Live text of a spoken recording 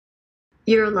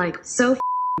You're like so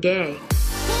gay.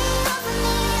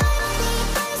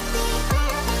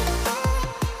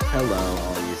 Hello,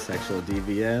 all you sexual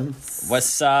deviants.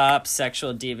 What's up,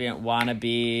 sexual deviant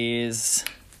wannabes?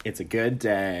 It's a good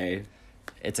day.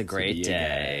 It's a great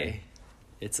day.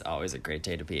 It's always a great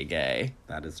day to be a gay.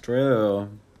 That is true.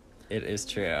 It is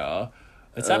true.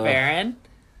 What's up, Aaron?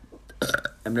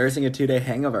 I'm nursing a 2-day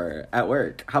hangover at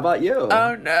work. How about you?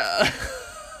 Oh, no.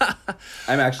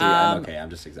 I'm okay. I'm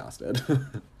just exhausted. Oh,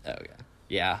 yeah.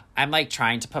 Yeah. I'm, like,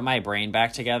 trying to put my brain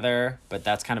back together, but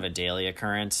that's kind of a daily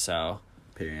occurrence, so...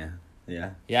 Period.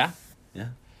 Yeah. Yeah? Yeah.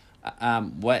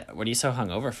 What are you so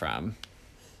hungover from?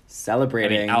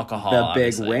 Celebrating alcohol, the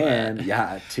big win. But...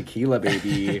 Yeah, tequila,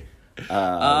 baby.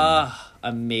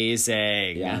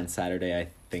 Amazing. Yeah, on Saturday, I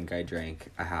think I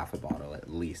drank a half a bottle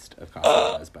at least of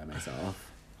Casamigos by myself.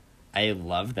 I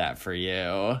love that for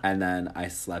you. And then I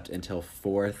slept until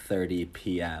 4:30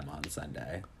 p.m. on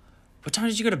Sunday. What time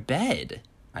did you go to bed?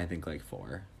 I think like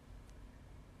 4.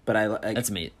 But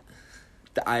that's me.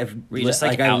 Were you just,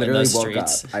 I literally woke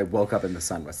streets? up. I woke up and the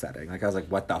sun was setting. Like I was like,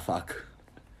 what the fuck?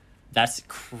 That's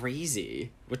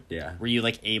crazy. Yeah. Were you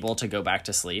like able to go back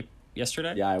to sleep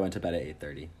yesterday? Yeah, I went to bed at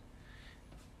 8:30.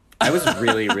 I was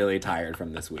really, really tired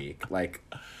from this week. Like,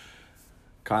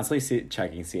 constantly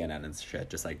checking CNN and shit,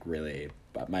 just like really,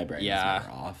 but my brain was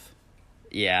never off.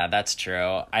 Yeah, that's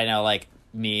true. I know, like,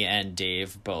 me and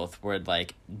Dave both would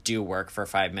like do work for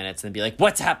 5 minutes and be like,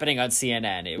 "What's happening on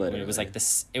CNN?" It was like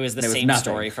this. It was the same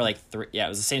story for like 3. Yeah, it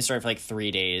was the same story for like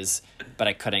 3 days, but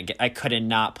I could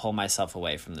not pull myself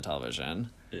away from the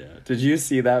television. Yeah. Did you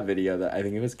see that video that I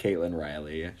think it was Caitlin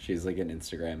Riley? She's like an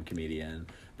Instagram comedian,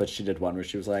 but she did one where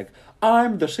she was like,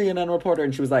 "I'm the CNN reporter,"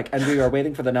 and she was like, "And we are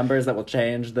waiting for the numbers that will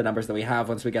change the numbers that we have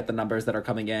once we get the numbers that are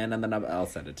coming in, and then I'll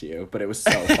send it to you." But it was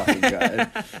so fucking good.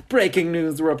 Breaking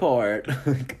news report.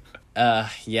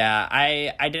 Yeah,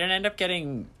 I didn't end up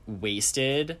getting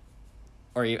wasted,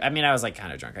 I was like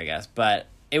kind of drunk, I guess, but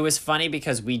it was funny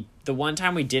because the one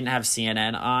time we didn't have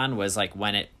CNN on was like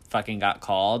when it fucking got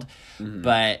called,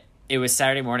 but it was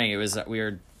Saturday morning. We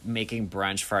were making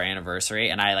brunch for our anniversary,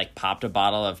 and I like popped a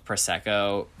bottle of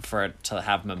Prosecco to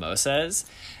have mimosas.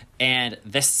 And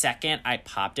the second I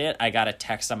popped it, I got a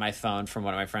text on my phone from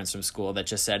one of my friends from school that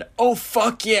just said, "Oh,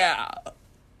 fuck yeah."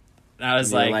 And I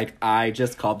was like, I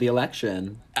just called the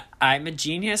election. I'm a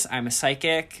genius. I'm a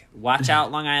psychic. Watch out,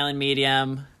 Long Island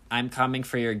Medium. I'm coming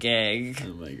for your gig.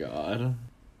 Oh my God.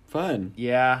 Fun.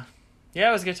 Yeah. Yeah,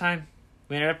 it was a good time.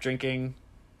 We ended up drinking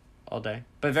all day,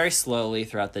 but very slowly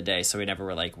throughout the day, so we never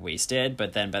were like wasted.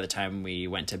 But then by the time we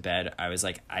went to bed, I was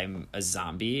like, I'm a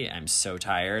zombie. I'm so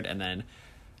tired. And then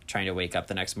trying to wake up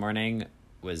the next morning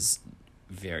was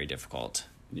very difficult.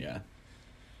 Yeah.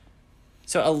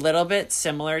 So a little bit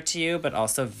similar to you, but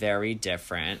also very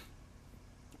different.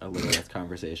 A little less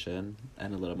conversation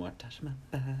and a little more touch my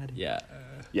body. Yeah.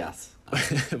 Yes.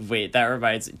 Wait, that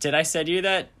reminds me. Did I send you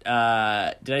that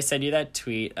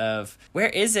tweet of, where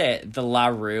is it? The La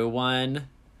Rue one?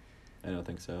 I don't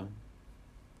think so.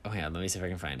 Oh yeah, let me see if I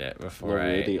can find it before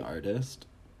Were you the artist?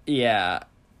 Yeah.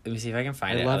 Let me see if I can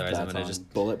find it. Love Otherwise that I'm gonna song.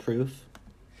 just Bulletproof.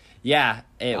 Yeah,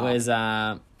 it was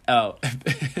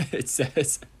it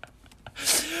says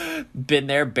been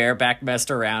there, bareback messed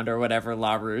around or whatever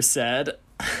La Rue said.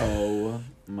 Oh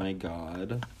my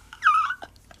God.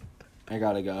 I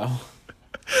gotta go.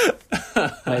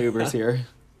 My Uber's here.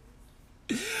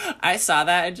 I saw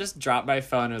that and just dropped my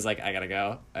phone and was like, I gotta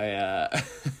go.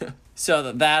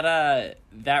 So that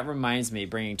reminds me,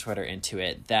 bringing Twitter into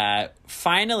it, that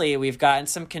finally we've gotten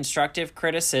some constructive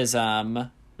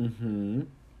criticism. Mm-hmm.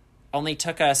 Only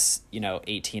took us,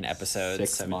 18 episodes.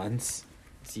 6 months.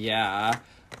 Yeah.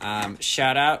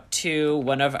 Shout out to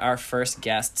one of our first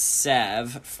guests,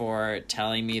 Sev, for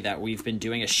telling me that we've been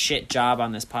doing a shit job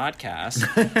on this podcast.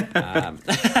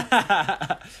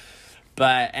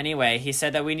 But anyway, he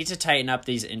said that we need to tighten up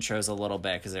these intros a little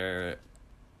bit because they're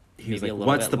He's like,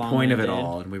 what's the point of it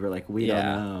all? And we were like, we don't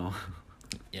know.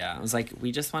 Yeah, I was like,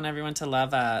 we just want everyone to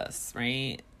love us,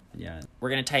 right? Yeah. We're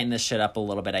going to tighten this shit up a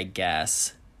little bit, I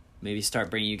guess. Maybe start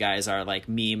bringing you guys our, like,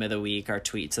 meme of the week, our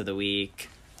tweets of the week.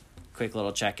 Quick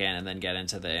little check-in, and then get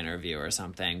into the interview or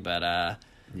something. But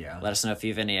yeah, let us know if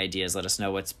you have any ideas. Let us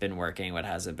know what's been working, what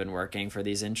hasn't been working for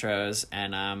these intros.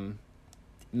 And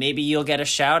maybe you'll get a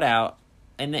shout-out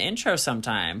in the intro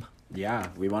sometime. Yeah,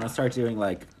 we want to start doing,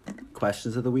 like,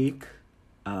 questions of the week,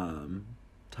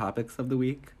 topics of the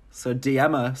week. So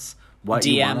DM us what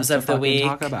you want us to fucking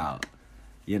talk about.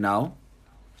 You know?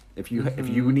 If you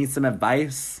need some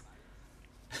advice,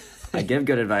 I give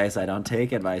good advice. I don't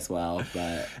take advice well,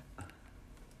 but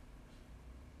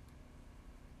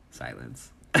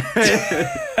silence.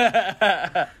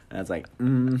 And it's like,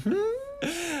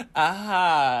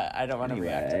 I don't want to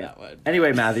react to that one.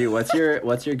 Anyway, Matthew, what's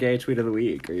your gay tweet of the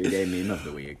week or your gay meme of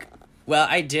the week? Well,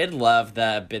 I did love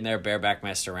the "been there, bareback,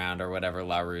 messed around" or whatever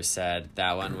LaRue said.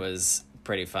 That one was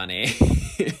pretty funny.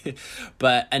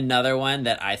 But another one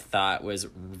that I thought was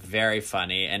very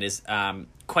funny and is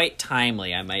quite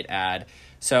timely, I might add.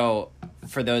 So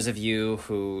for those of you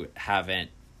who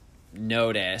haven't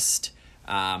noticed,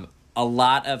 a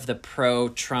lot of the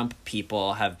pro-Trump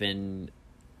people have been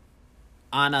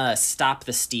on a Stop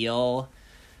the Steal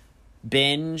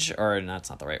binge, or that's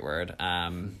not the right word.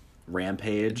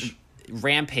 Rampage.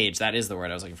 Rampage, that is the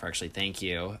word I was looking for, actually. Thank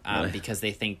you. Really? Because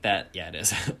they think that, yeah, it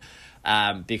is.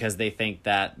 Because they think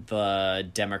that the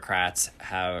Democrats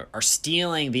are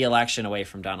stealing the election away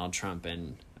from Donald Trump.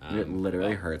 And It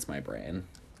literally hurts my brain.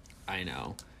 I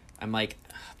know. I'm like,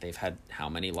 they've had how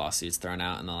many lawsuits thrown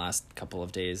out in the last couple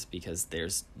of days because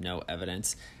there's no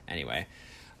evidence. Anyway.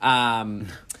 And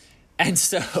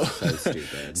so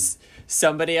stupid.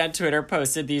 Somebody on Twitter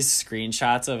posted these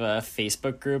screenshots of a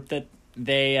Facebook group that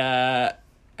they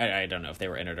I don't know if they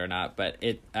were in it or not, but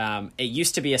it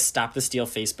used to be a Stop the Steal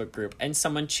Facebook group, and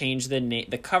someone changed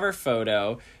the cover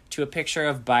photo to a picture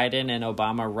of Biden and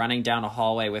Obama running down a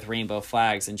hallway with rainbow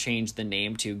flags and changed the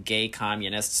name to Gay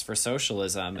Communists for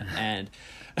Socialism. And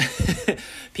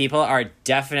people are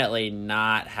definitely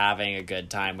not having a good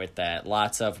time with that.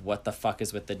 Lots of what the fuck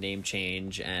is with the name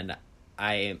change, and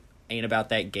I ain't about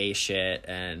that gay shit,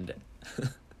 and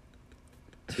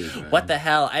what the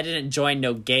hell? I didn't join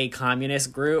no gay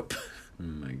communist group. Oh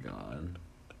my god.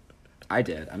 I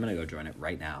did. I'm gonna go join it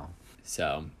right now.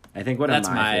 So I think one of that's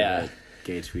my my favorite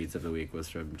gay tweets of the week was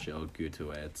from Jill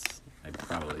Gutowitz. I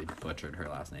probably butchered her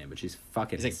last name, but she's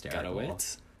fucking is it hysterical.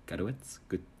 Gutowitz?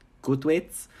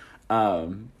 Gutowitz?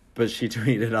 But she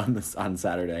tweeted on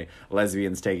Saturday,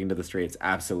 lesbians taking to the streets,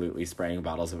 absolutely spraying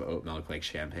bottles of oat milk like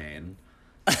champagne.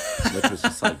 Which was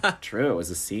just like true. It was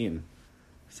a scene.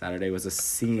 Saturday was a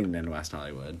scene in West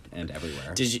Hollywood and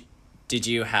everywhere. Did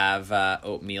you have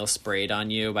oatmeal sprayed on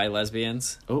you by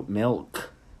lesbians? Oat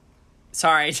milk.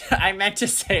 Sorry, I meant to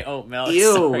say oat milk.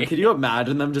 Ew, Sorry. could you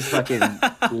imagine them just fucking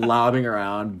lobbing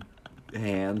around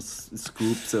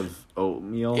scoops of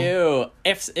oatmeal? Ew.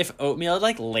 If oatmeal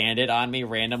like landed on me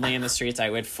randomly in the streets, I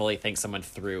would fully think someone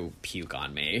threw puke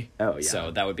on me. Oh, yeah.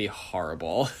 So that would be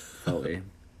horrible. Fully.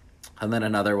 And then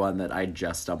another one that I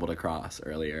just stumbled across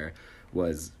earlier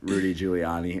was Rudy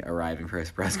Giuliani arriving for his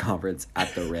press conference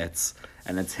at the Ritz,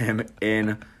 and it's him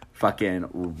in fucking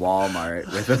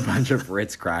Walmart with a bunch of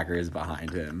Ritz crackers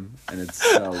behind him, and it's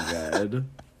so good.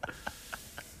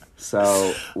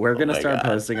 So we're gonna start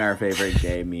posting our favorite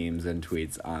gay memes and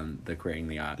tweets on the Queering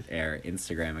the Air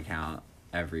Instagram account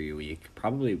every week.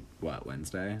 Probably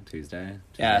Wednesday, Tuesday,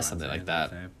 Yeah, Wednesday, something like that.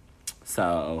 Thursday.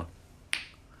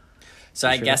 So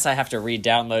I guess I have to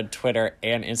re-download Twitter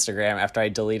and Instagram after I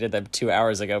deleted them 2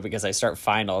 hours ago because I start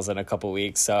finals in a couple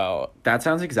weeks. So that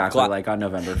sounds exactly like on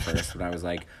November 1st when I was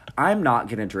like, I'm not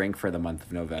going to drink for the month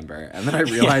of November. And then I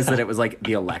realized that it was like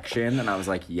the election, and I was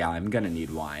like, yeah, I'm going to need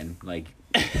wine. Like,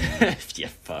 yeah,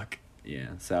 fuck.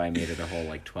 Yeah, so I made it a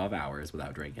whole 12 hours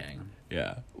without drinking.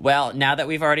 Yeah. Well, now that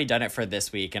we've already done it for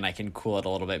this week and I can cool it a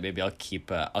little bit, maybe I'll keep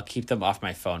them off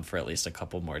my phone for at least a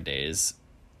couple more days.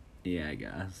 Yeah, I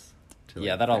guess.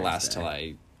 Yeah, that'll last till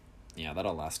I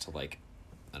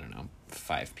don't know,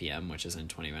 5 p.m., which is in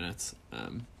 20 minutes.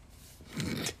 Oh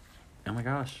my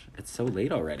gosh, it's so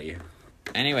late already.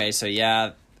 Anyway, so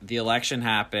yeah, the election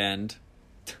happened.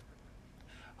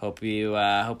 Hope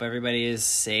everybody is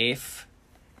safe.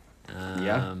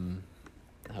 Yeah.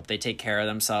 I hope they take care of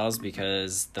themselves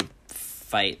because the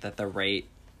fight that the right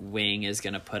wing is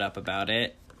going to put up about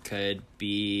it could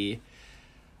be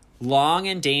long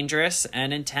and dangerous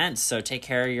and intense. So take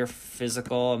care of your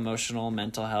physical, emotional,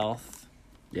 mental health.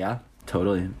 Yeah,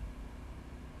 totally.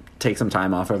 Take some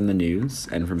time off from the news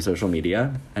and from social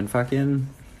media and fucking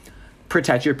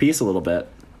protect your peace a little bit.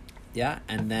 Yeah,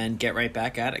 and then get right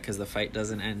back at it because the fight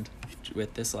doesn't end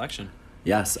with this election.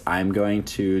 Yes, I'm going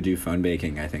to do phone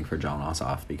baking, I think, for John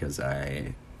Ossoff because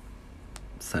I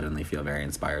suddenly feel very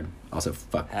inspired. Also,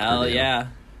 fuck Hell Purdue. yeah.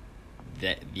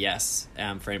 Yes,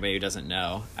 for anybody who doesn't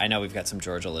know, I know we've got some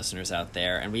Georgia listeners out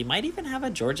there, and we might even have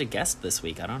a Georgia guest this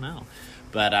week. I don't know.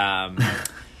 But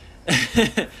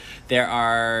there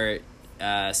are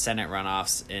Senate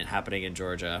runoffs happening in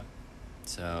Georgia.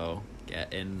 So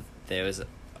get in those.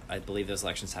 I believe those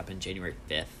elections happen January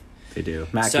 5th. They do.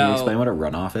 Matt, can you explain what a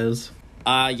runoff is?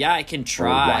 Yeah, I can try.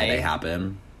 Or why they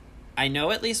happen? I know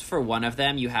at least for one of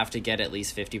them, you have to get at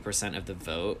least 50% of the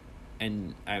vote.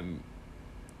 And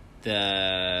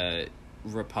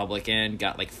Republican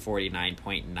got like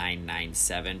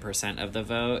 49.997% of the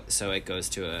vote, so it goes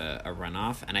to a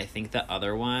runoff. And I think the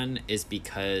other one is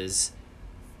because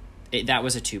that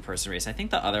was a 2-person race. I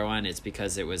think the other one is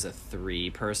because it was a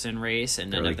 3-person race,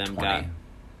 and none of them 20. got.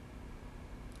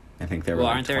 I think there were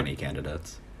Well, aren't there- 20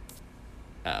 candidates.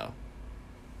 Oh,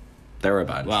 There were a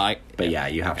bunch. well, but yeah,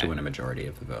 you have to okay. win a majority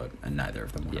of the vote, and neither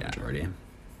of them won Yeah. a majority.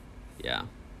 Yeah.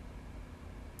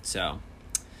 So.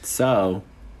 So,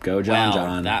 go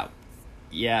John.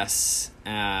 Yes.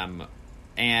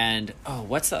 And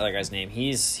what's the other guy's name?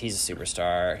 He's a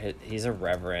superstar. He's a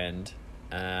reverend.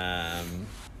 And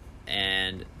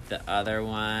the other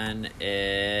one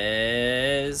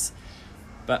is.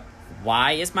 But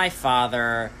why is my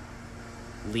father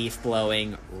leaf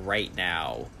blowing right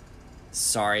now?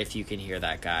 Sorry if you can hear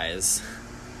that, guys.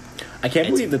 I can't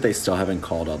believe that they still haven't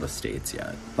called all the states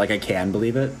yet. Like, I can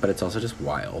believe it, but it's also just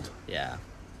wild. Yeah.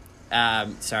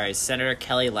 Sorry, Senator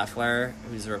Kelly Loeffler,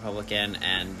 who's a Republican,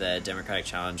 and the Democratic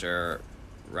challenger,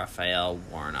 Raphael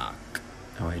Warnock.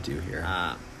 Oh, I do hear.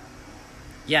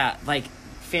 Yeah, like,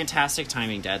 fantastic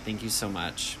timing, Dad. Thank you so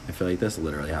much. I feel like this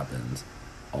literally happens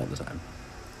all the time.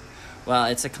 Well,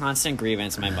 it's a constant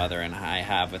grievance my mother and I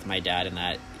have with my dad in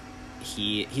that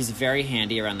he's very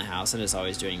handy around the house and is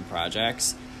always doing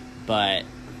projects, but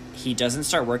he doesn't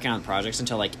start working on projects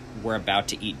until, like, we're about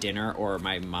to eat dinner or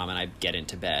my mom and I get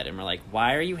into bed. And we're like,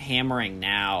 why are you hammering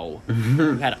now?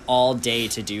 You had all day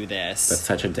to do this. That's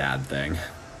such a dad thing.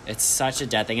 It's such a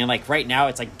dad thing. And, like, right now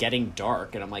it's, like, getting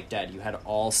dark. And I'm like, Dad, you had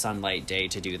all sunlight day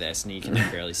to do this. And you can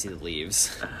barely see the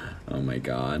leaves. Oh, my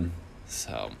God.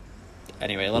 So,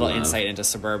 anyway, a little insight into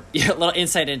a little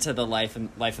insight into the life in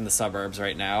the suburbs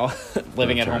right now.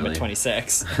 Living at home at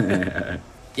 26.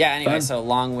 Yeah, anyway, Fun. So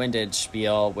long-winded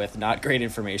spiel with not great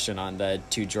information on the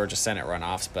 2 Georgia Senate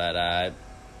runoffs, but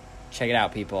check it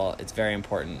out, people. It's very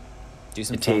important. Do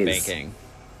some phone banking.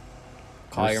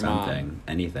 Call Or your something. mom.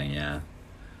 Anything, yeah.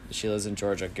 If she lives in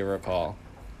Georgia, give her a call.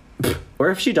 Or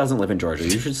if she doesn't live in Georgia,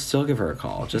 you should still give her a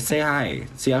call. Just say hi.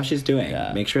 See how she's doing.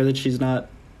 Yeah. Make sure that she's not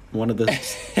one of the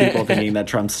people thinking that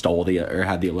Trump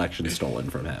had the election stolen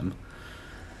from him.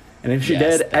 And if she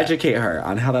did, educate her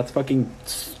on how that's fucking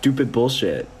stupid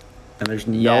bullshit. And there's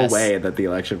no way that the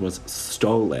election was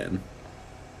stolen.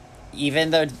 Even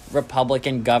the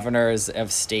Republican governors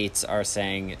of states are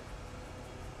saying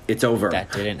it's over.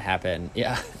 That didn't happen.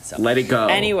 Yeah. So. Let it go.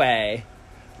 Anyway.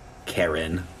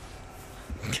 Karen.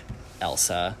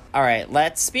 Elsa. All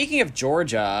right, speaking of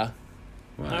Georgia,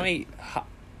 What?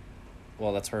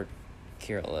 well, that's where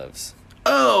Kira lives.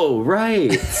 Oh,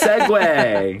 right.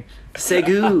 Segue.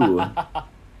 Segu.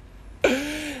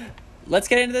 Let's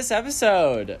get into this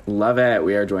episode. Love it.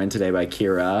 We are joined today by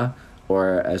Kira,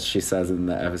 or as she says in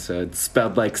the episode,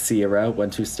 spelled like Sierra,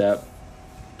 1-2 step,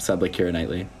 spelled like Kira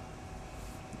Knightley.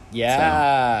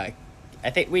 Yeah. So. I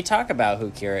think we talk about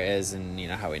who Kira is and,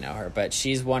 how we know her, but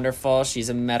she's wonderful. She's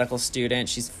a medical student.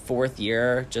 She's 4th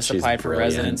year, just applied for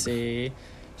residency.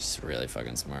 She's really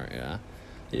fucking smart, yeah.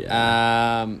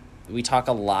 Yeah. We talk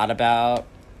a lot about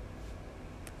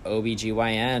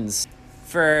OBGYNs.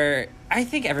 I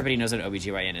think everybody knows what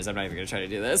OBGYN is. I'm not even going to try to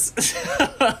do this.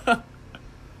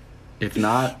 If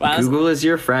not, Google is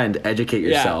your friend. Educate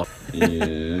yourself.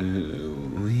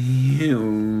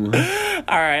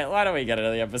 All right, why don't we get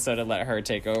into the episode and let her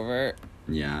take over?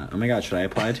 Yeah. Oh my god, should I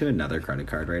apply to another credit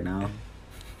card right now?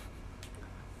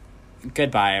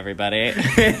 Goodbye, everybody.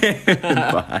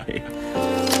 Bye.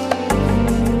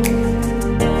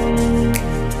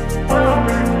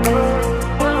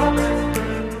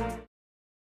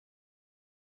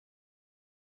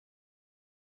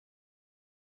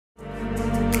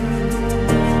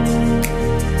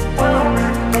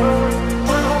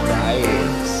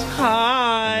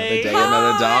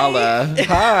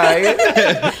 Hi.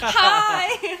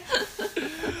 Hi.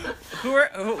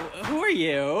 Who are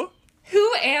you?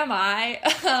 Who am I?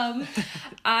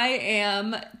 I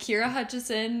am Kira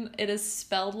Hutchison. It is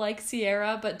spelled like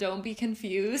Sierra, but don't be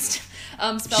confused.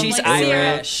 Spelled She's like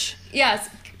Irish. Sierra. Yes.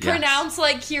 Pronounced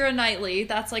like Kira Knightley.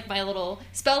 That's like my little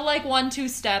spelled like 1-2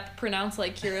 step. Pronounced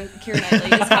like Kira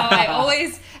Knightley is how I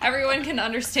always everyone can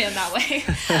understand that way.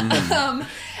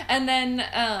 And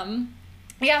then.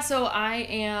 Yeah, so I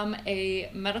am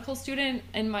a medical student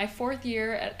in my 4th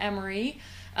year at Emory.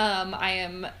 I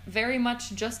am very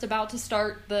much just about to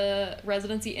start the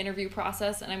residency interview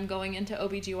process, and I'm going into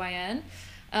OBGYN.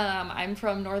 I'm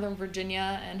from Northern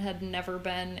Virginia and had never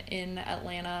been in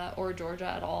Atlanta or Georgia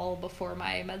at all before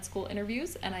my med school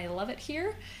interviews, and I love it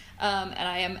here. And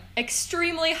I am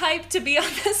extremely hyped to be on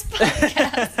this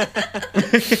podcast.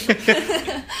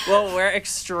 Well, we're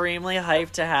extremely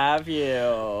hyped to have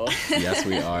you. Yes,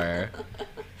 we are.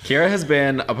 Kira has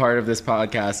been a part of this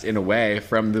podcast in a way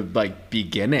from the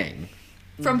beginning.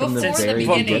 From before the very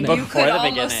beginning, beginning. you Before could the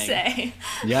almost beginning. say.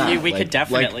 Yeah, We could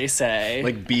definitely say.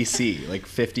 like BC, like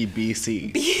 50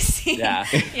 BC. BC. Yeah.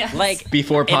 Yes. Like,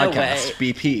 Before in a podcast,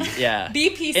 way- BP. yeah.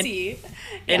 BPC.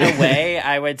 In a way,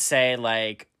 I would say,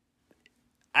 like,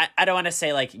 I don't want to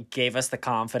say, like, gave us the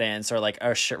confidence or, like,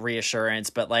 reassurance,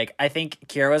 but, like, I think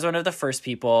Kira was one of the first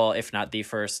people, if not the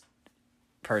first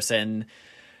person,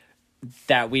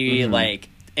 that we, like,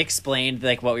 explained,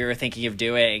 like, what we were thinking of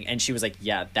doing, and she was like,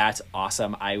 yeah, that's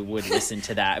awesome, I would listen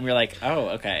to that. And we were like, oh,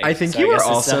 okay. I think So you were guess it's,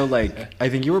 also I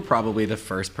think you were probably the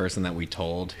first person that we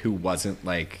told who wasn't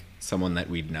like someone that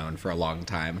we'd known for a long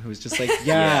time, who was just like,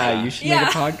 yeah, you should make a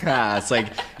podcast. Like,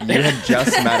 you had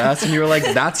just met us and you were like,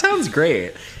 that sounds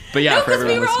great. But yeah, No, for because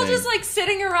everyone we were all listening, just like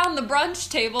sitting around the brunch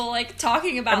table, like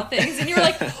talking about things, and you were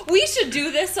like, "We should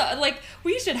do this. Like,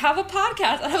 we should have a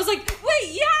podcast." And I was like,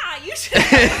 "Wait, yeah, you should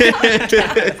have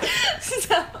a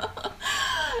podcast."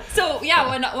 So yeah,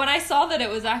 when I saw that it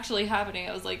was actually happening,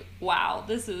 I was like, "Wow,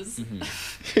 this is."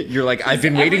 you're like, I've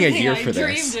been waiting a everything year I for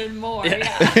this. dreamed and more.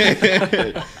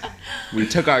 Yeah. We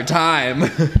took our time.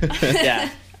 yeah.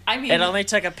 I mean, It only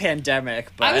took a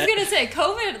pandemic, but I was gonna say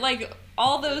COVID, like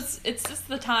all those. It's just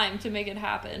the time to make it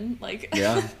happen. Like,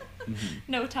 Yeah.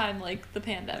 no time like the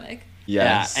pandemic.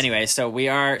 Yes. Yeah. Anyway, so we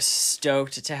are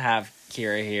stoked to have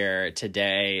Kira here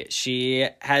today. She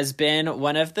has been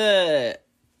one of the,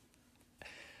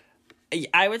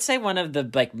 I would say, one of the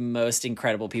like most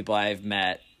incredible people I've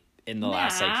met in the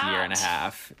last like year and a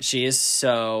half. She is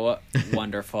so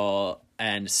wonderful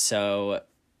and so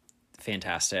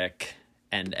fantastic,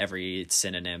 and every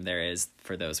synonym there is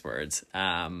for those words.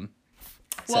 Well,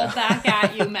 So- back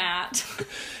at you, Matt.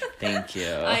 Thank you.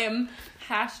 I am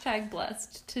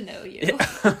 #blessed to know you.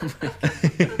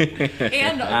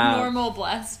 And normal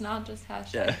blessed, not just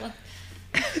hashtag blessed.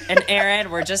 And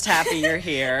Aaron, we're just happy you're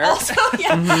here. Also,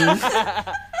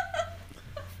 yeah.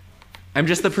 I'm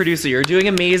just the producer. You're doing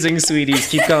amazing, sweeties.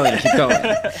 Keep going. Keep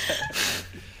going.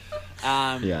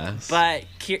 Yes. But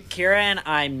Kira and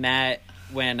I met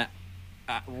when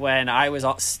I was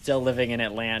still living in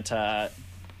Atlanta.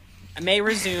 I may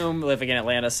resume living in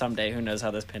Atlanta someday. Who knows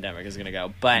how this pandemic is going to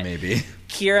go. But Maybe.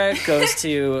 Kira goes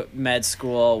to med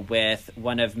school with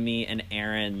one of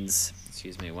Aaron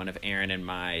and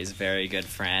Mai's very good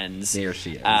friends. There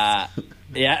she is.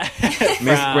 Yeah.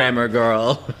 Miss Grammar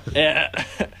Girl. Yeah.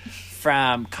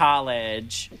 From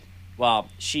college. Well,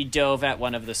 she dove at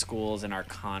one of the schools in our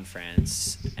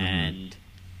conference, and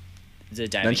the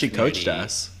diving Then she coached community-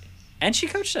 us. And she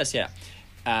coached us, yeah.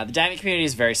 The diving community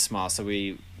is very small, so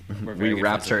we were very We good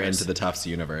wrapped friends her with into the Tufts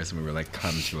universe, and we were like,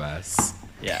 "Come to us."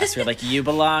 Yeah, so we're like, you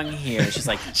belong here. She's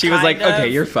like, She was like, kind of. "Okay,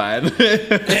 you're fine."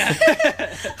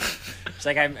 She's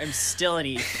like, I'm still an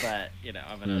ETH, but you know,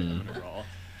 I'm gonna roll.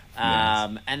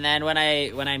 Yes. And then when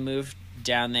I moved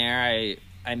down there,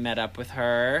 I met up with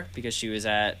her because she was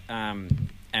at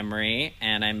Emory,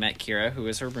 and I met Kira, who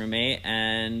was her roommate,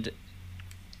 and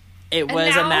it And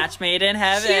was a now, match made in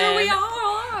heaven. Here we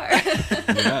are.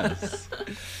 Yes.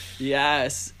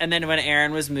 Yes. And then when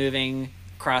Aaron was moving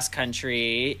cross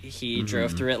country, he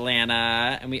drove through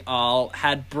Atlanta, and we all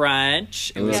had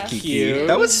brunch. It was Yes. cute.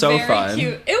 That was so Very fun.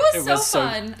 Cute. It was so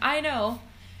fun. I know.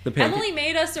 The Emily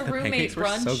made us a roommate pancakes were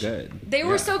brunch. so good. They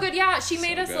were Yeah. so good. Yeah, she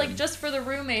made us good. like just for the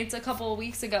roommates a couple of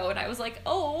weeks ago, and I was like,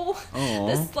 Aw.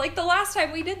 this like the last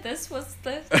time we did this was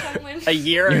the time when A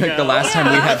year You're ago. like the last time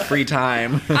we Yeah. had free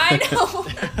time. I know.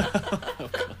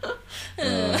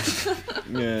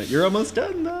 Yeah, you're almost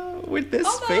done though with this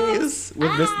Almost. phase,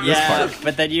 with this Yeah, part.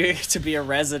 but then you get to be a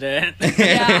resident.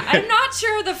 Yeah, I'm not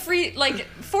sure the free like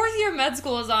fourth year med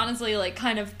school is honestly like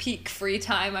kind of peak free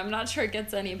time. I'm not sure it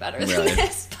gets any better than Really?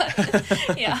 this,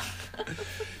 but yeah.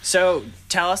 So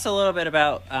tell us a little bit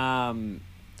about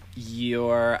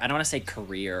your, I don't want to say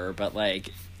career, but like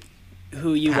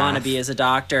who you want to Path. be as a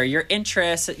doctor, your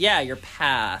interests, your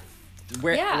path,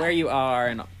 where you are,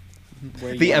 and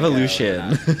where you The wanna go,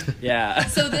 evolution. Yeah.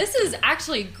 So this is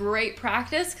actually great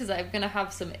practice because I'm gonna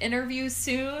have some interviews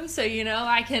soon, so you know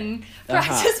I can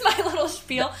practice my little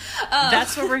spiel.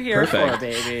 That's what we're here Perfect. for,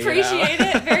 baby. Appreciate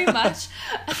it very much.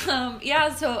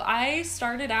 So I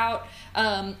started out.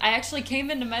 I actually came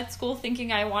into med school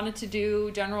thinking I wanted to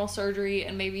do general surgery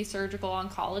and maybe surgical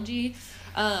oncology.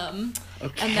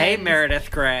 Okay,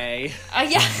 Meredith Grey.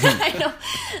 Yeah, I know.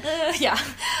 Yeah.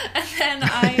 And then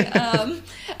I,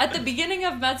 at the beginning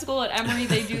of med school at Emory,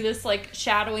 they do this like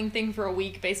shadowing thing for a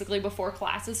week, basically before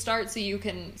classes start, so you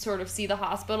can sort of see the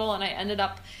hospital. And I ended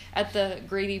up at the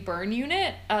Grady Burn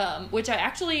Unit, which I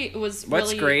actually was really...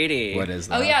 What's Grady? What is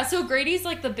that? Oh yeah, so Grady's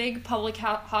like the big public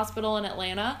hospital in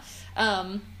Atlanta,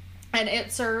 and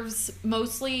it serves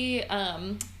mostly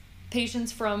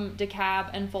patients from DeKalb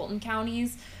and Fulton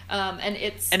counties. And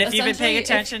if you've been paying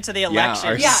attention to the election,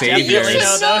 our you savior. definitely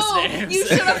know those names. You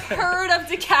should have heard of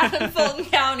DeKalb and Fulton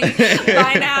County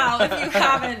by now. If you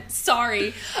haven't,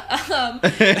 sorry.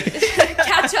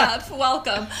 Catch up.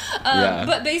 Welcome.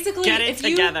 But basically, get it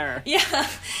together.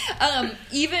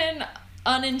 Even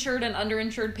uninsured and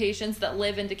underinsured patients that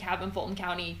live in DeKalb and Fulton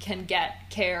County can get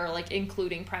care, like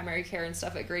including primary care and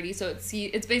stuff at Grady. So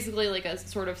it's basically like a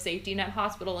sort of safety net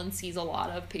hospital and sees a lot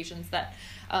of patients that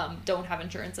don't have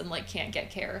insurance and like can't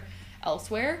get care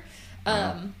elsewhere.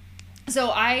 So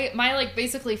my like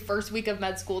basically first week of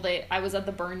med school, I was at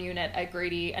the burn unit at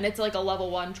Grady, and it's like a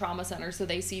level 1 trauma center, so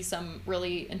they see some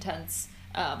really intense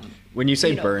when you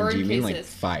say burn, do you cases. mean like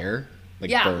fire?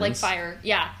 Like yeah, burns? like fire.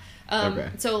 Yeah. Okay.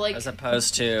 So like as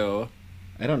opposed to,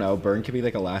 I don't know, burn could be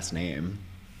like a last name.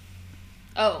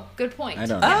 Oh, good point. I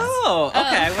don't know. oh,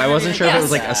 okay. I wasn't sure if it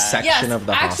was like a Yes. section of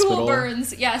the actual hospital.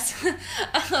 burns, yes.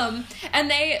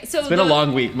 And It's been a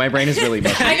long week. My brain is really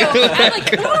mushy. I know. I'm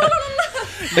like,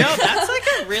 No, that's like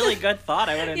a really good thought.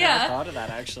 I would have Yeah. never thought of that,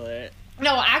 actually.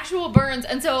 no, actual burns.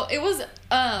 And so it was,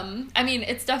 I mean,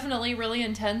 it's definitely really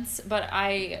intense, but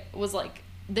I was like,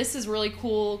 this is really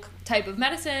cool type of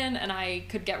medicine, and I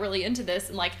could get really into this,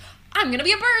 and like, I'm gonna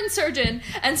be a burn surgeon.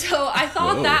 And so I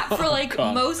thought that for like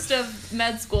most of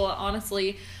med school,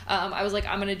 honestly. I was like,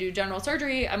 I'm gonna do general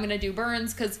surgery, I'm gonna do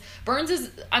burns, because burns is,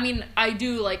 I mean, I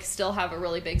do like still have a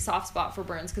really big soft spot for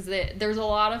burns, because there's a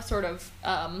lot of sort of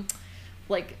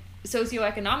like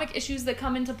socioeconomic issues that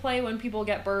come into play when people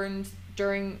get burned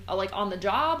during like on the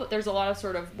job. There's a lot of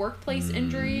sort of workplace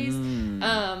injuries.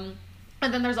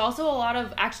 And then there's also a lot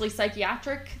of actually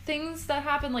psychiatric things that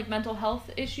happen, like mental health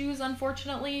issues,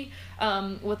 unfortunately,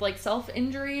 with like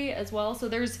self-injury as well. So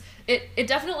it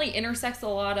definitely intersects a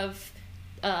lot of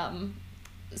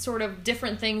sort of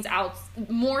different things out,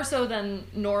 more so than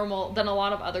a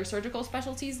lot of other surgical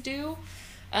specialties do.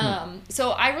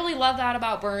 So I really love that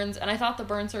about burns, and I thought the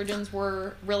burn surgeons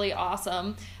were really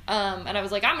awesome. And I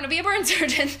was like, I'm going to be a burn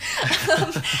surgeon.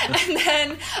 And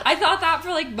then I thought that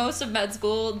for like most of med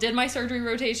school, did my surgery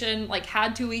rotation, like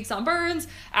had 2 weeks on burns,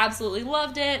 absolutely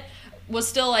loved it. Was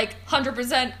still like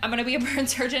 100%, I'm going to be a burn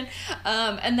surgeon.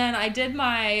 And then I did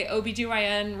my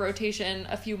OBGYN rotation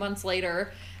a few months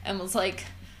later and was like,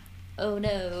 oh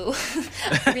no,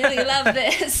 I really love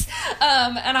this.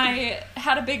 And I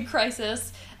had a big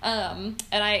crisis. And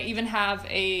I even have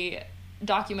a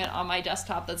document on my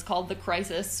desktop that's called The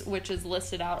Crisis, which is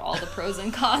listed out all the pros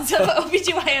and cons of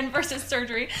OBGYN versus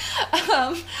surgery.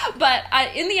 But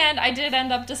in the end, I did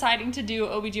end up deciding to do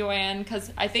OBGYN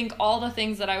because I think all the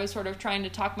things that I was sort of trying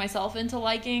to talk myself into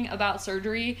liking about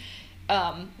surgery,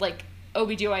 like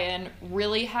OBGYN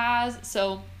really has.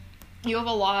 So you have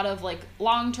a lot of like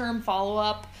long-term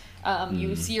follow-up.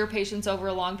 You see your patients over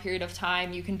a long period of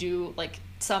time. You can do like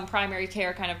some primary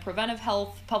care, kind of preventive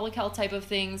health, public health type of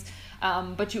things.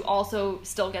 But you also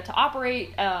still get to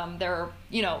operate. There are,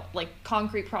 like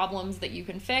concrete problems that you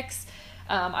can fix.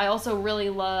 I also really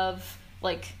love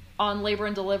like on labor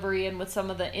and delivery and with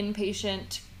some of the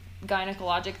inpatient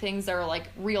gynecologic things, there are like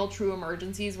real true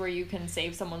emergencies where you can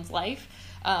save someone's life.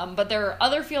 But there are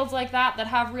other fields like that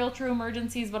have real true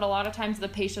emergencies, but a lot of times the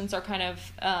patients are kind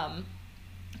of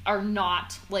are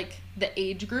not like the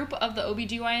age group of the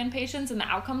OBGYN patients, and the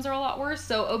outcomes are a lot worse.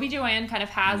 So OBGYN kind of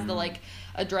has the like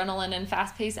adrenaline and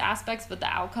fast-paced aspects, but the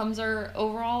outcomes are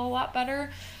overall a lot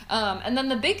better. And then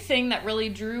the big thing that really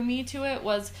drew me to it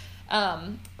was,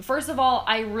 first of all,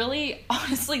 I really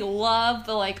honestly love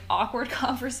the like awkward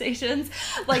conversations,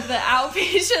 like the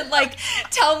outpatient, like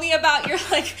tell me about your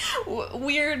like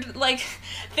weird like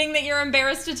thing that you're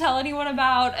embarrassed to tell anyone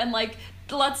about, and like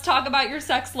let's talk about your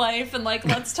sex life, and like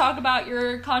let's talk about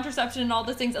your contraception and all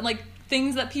those things, and like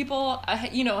things that people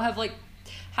have like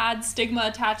had stigma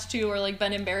attached to or like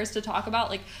been embarrassed to talk about.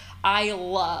 Like I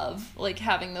love like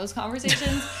having those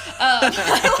conversations.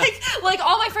 like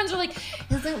all my friends are like,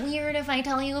 is it weird if I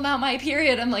tell you about my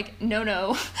period? I'm like,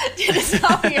 no, it's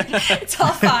not weird. It's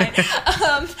all fine.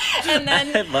 And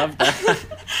then I love that.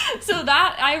 So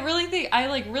that, I really think, I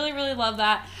like really, really love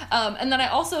that. And then I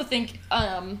also think,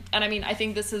 and I mean, I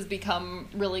think this has become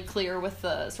really clear with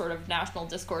the sort of national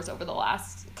discourse over the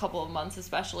last couple of months,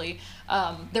 especially.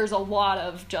 There's a lot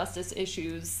of justice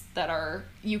issues that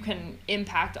you can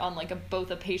impact on like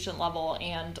both a patient level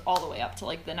and all the way up to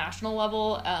like the national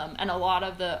level. And a lot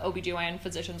of the OBGYN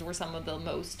physicians were some of the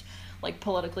most like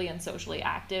politically and socially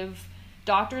active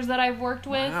doctors that I've worked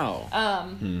with. Wow.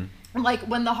 Like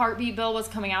when the heartbeat bill was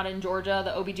coming out in Georgia,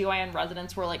 the OBGYN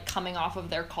residents were like coming off of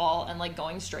their call and like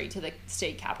going straight to the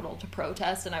state capitol to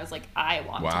protest. And I was like, I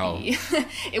want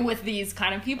to be with these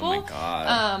kind of people. Oh my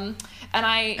God.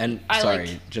 And sorry,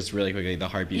 like, just really quickly, the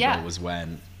heartbeat Yeah. bill was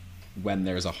when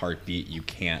there's a heartbeat, you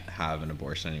can't have an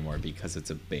abortion anymore because it's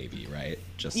a baby, right?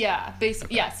 Just yeah,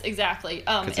 yes, exactly.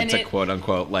 because And it's a quote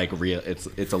unquote like real,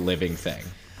 it's a living thing.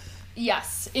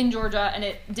 Yes, in Georgia, and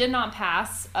it did not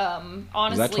pass. Honestly,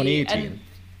 Was that 2018? And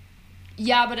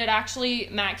yeah, but it actually,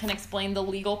 Matt can explain the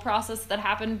legal process that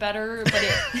happened better. But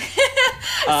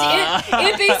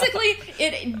it basically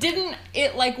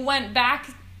it like went back.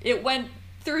 It went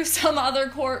through some other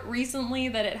court recently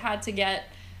that it had to get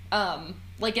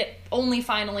like it only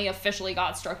finally officially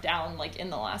got struck down like in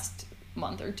the last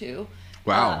month or two.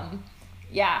 Wow.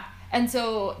 Yeah. And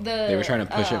so They were trying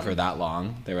to push it for that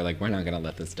long. They were like, we're not gonna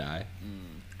let this die.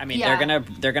 I mean, Yeah. they're gonna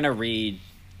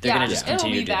just it'll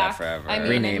continue be to do back. that forever. I mean,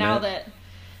 Rename and now it. that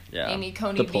Yeah. Amy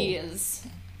Coney The B poll. is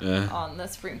on the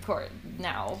Supreme Court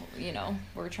now,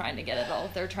 we're trying to get it all.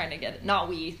 They're trying to get it. Not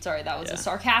we. Sorry, that was Yeah. a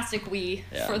sarcastic we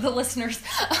Yeah. for the listeners.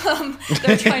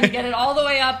 They're trying to get it all the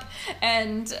way up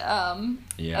and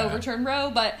Yeah. overturn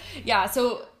Roe. But yeah,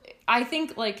 so I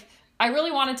think like I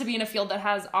really want it to be in a field that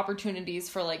has opportunities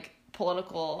for like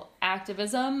political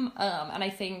activism. And I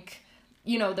think,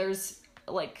 there's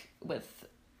like with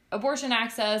abortion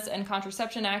access and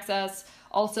contraception access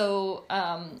also,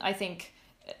 I think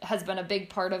has been a big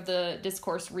part of the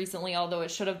discourse recently, although it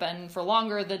should have been for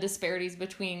longer, the disparities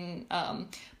between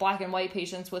Black and white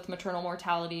patients with maternal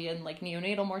mortality and like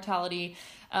neonatal mortality.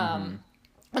 And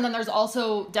then there's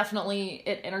also definitely,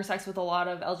 it intersects with a lot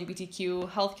of LGBTQ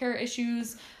healthcare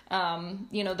issues.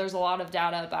 There's a lot of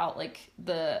data about like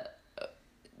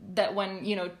that when,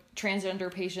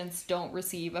 transgender patients don't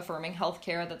receive affirming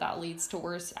healthcare, that leads to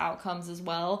worse outcomes as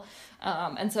well.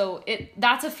 And so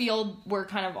that's a field where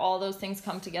kind of all those things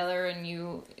come together and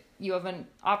you have an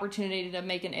opportunity to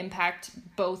make an impact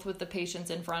both with the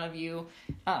patients in front of you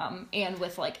and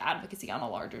with like advocacy on a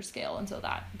larger scale. And so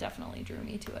that definitely drew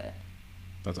me to it.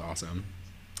 That's awesome.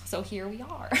 So here we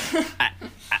are.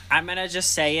 I'm gonna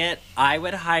just say it. I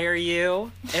would hire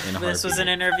you if In a this was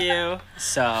heartbeat. an interview.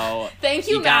 So Thank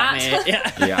you, got Matt. me.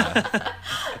 Yeah. Yeah.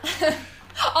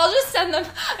 I'll just send them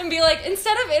and be like,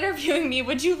 instead of interviewing me,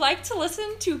 would you like to listen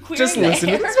to Queer Just in the listen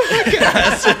to Air?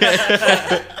 this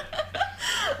podcast.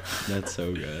 That's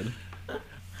so good.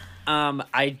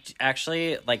 I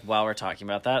actually, like, while we're talking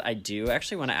about that, I do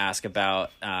actually want to ask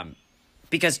about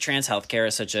because trans healthcare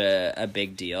is such a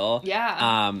big deal.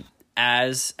 Yeah.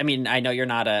 I know you're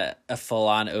not a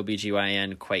full-on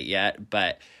OBGYN quite yet,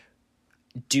 but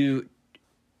do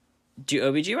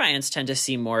OBGYNs tend to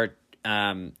see more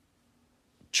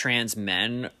trans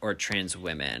men or trans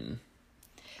women?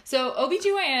 So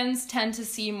OBGYNs tend to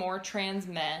see more trans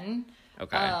men.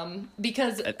 Okay.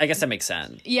 Because I guess that makes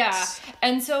sense. yeah.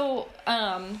 And so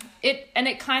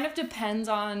it kind of depends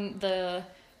on the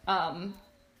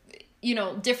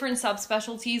different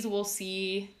subspecialties will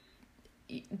see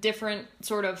different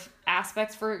sort of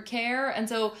aspects for care. And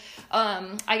so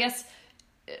I guess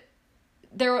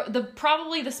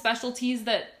probably the specialties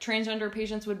that transgender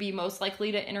patients would be most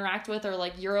likely to interact with are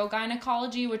like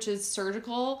urogynecology, which is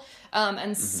surgical.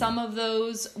 And some of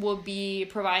those will be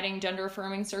providing gender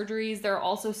affirming surgeries. There are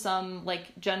also some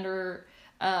like gender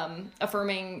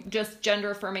affirming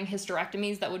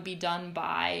hysterectomies that would be done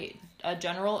by a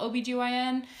general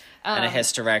OBGYN. And a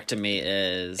hysterectomy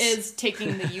is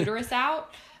taking the uterus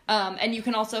out. And you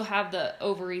can also have the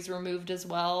ovaries removed as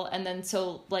well. And then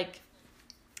so like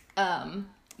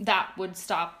that would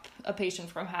stop a patient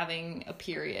from having a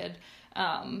period.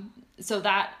 So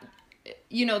that,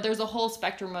 there's a whole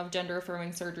spectrum of gender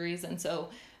affirming surgeries. And so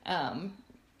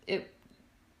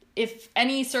if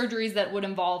any surgeries that would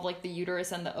involve like the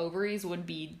uterus and the ovaries would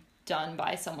be done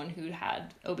by someone who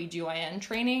had OBGYN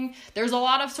training. There's a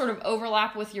lot of sort of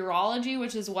overlap with urology,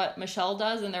 which is what Michelle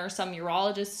does. And there are some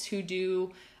urologists who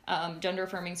do gender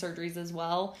affirming surgeries as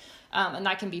well. And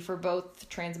that can be for both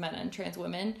trans men and trans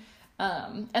women.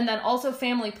 And then also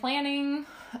family planning.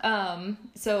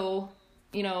 So,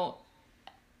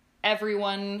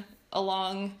 everyone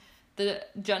along the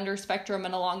gender spectrum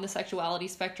and along the sexuality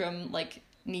spectrum, like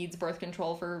needs birth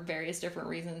control for various different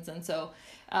reasons. And so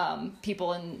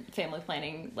people in family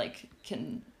planning like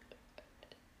can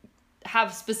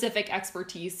have specific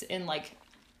expertise in like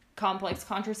complex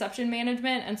contraception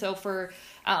management. And so for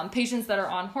patients that are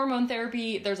on hormone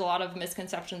therapy, there's a lot of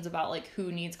misconceptions about like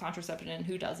who needs contraception and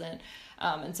who doesn't.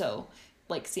 And so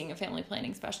like seeing a family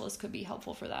planning specialist could be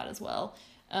helpful for that as well.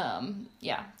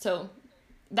 So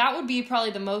that would be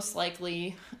probably the most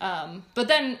likely. But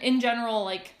then in general,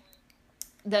 like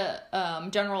the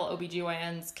general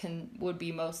OBGYNs would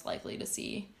be most likely to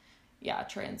see,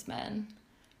 trans men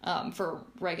for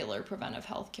regular preventive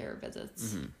healthcare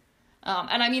visits. Mm-hmm.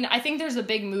 And I mean, I think there's a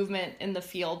big movement in the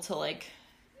field to like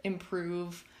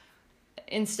improve,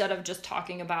 instead of just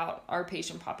talking about our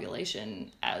patient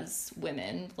population as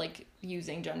women, like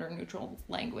using gender neutral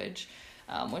language,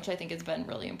 which I think has been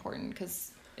really important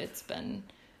because it's been,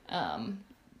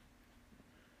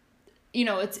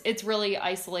 it's really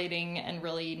isolating and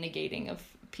really negating of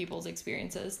people's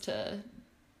experiences to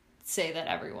say that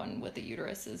everyone with a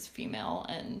uterus is female,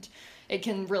 and it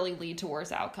can really lead to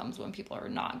worse outcomes when people are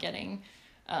not getting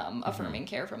affirming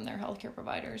care from their healthcare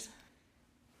providers.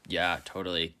 Yeah,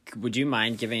 totally. Would you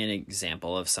mind giving an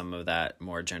example of some of that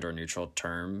more gender neutral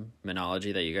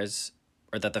terminology that you guys,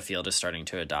 or that the field is starting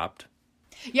to adopt?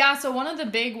 Yeah, so one of the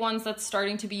big ones that's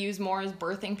starting to be used more is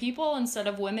birthing people instead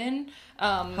of women,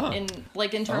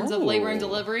 in terms of labor and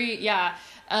delivery. Yeah.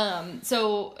 And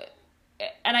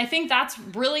I think that's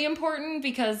really important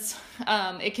because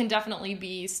it can definitely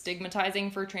be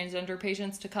stigmatizing for transgender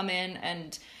patients to come in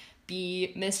and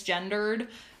be misgendered.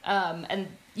 And,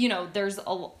 there's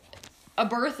a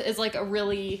birth is like a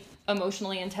really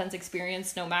emotionally intense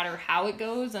experience no matter how it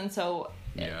goes. And so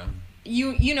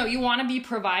you want to be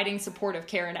providing supportive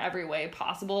care in every way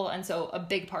possible. And so a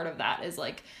big part of that is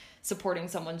like supporting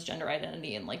someone's gender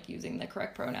identity and like using the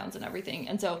correct pronouns and everything.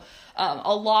 And so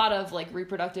a lot of like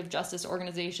reproductive justice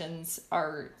organizations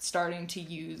are starting to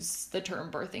use the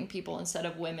term birthing people instead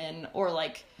of women, or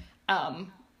like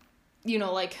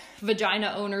like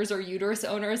vagina owners or uterus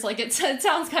owners. Like it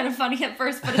sounds kind of funny at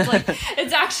first, but it's like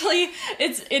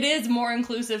it is more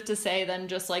inclusive to say than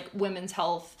just like women's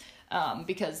health,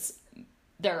 because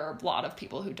there are a lot of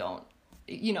people who don't,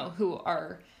 who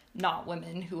are not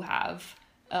women who have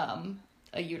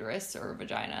a uterus or a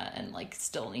vagina and like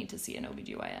still need to see an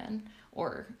OBGYN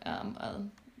or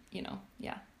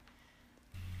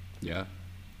Yeah.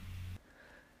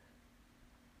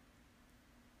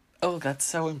 Oh, that's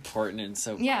so important and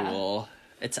so Yeah. cool.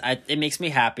 It makes me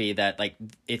happy that like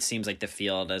it seems like the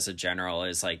field as a general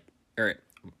is like,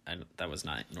 that was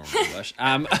not normal English.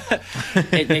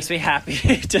 It makes me happy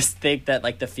to just think that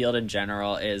like the field in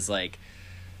general is like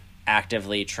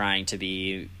actively trying to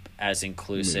be as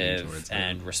inclusive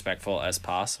and respectful as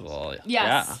possible. Yes.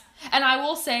 Yeah. And I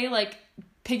will say, like,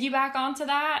 piggyback onto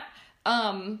that.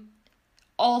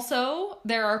 Also,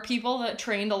 there are people that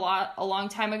trained a long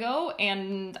time ago,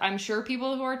 and I'm sure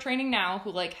people who are training now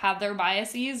who like have their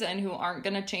biases and who aren't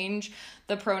going to change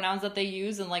the pronouns that they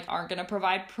use and like aren't going to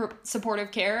provide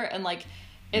supportive care. And like,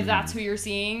 if that's who you're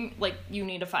seeing, like you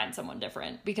need to find someone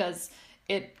different, because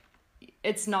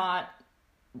it's not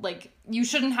like, you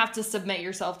shouldn't have to submit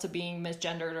yourself to being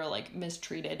misgendered or like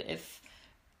mistreated if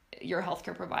your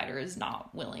healthcare provider is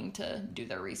not willing to do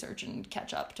their research and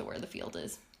catch up to where the field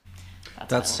is.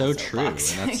 That's so true. And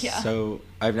that's Yeah. so,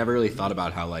 I've never really thought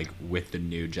about how like with the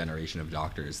new generation of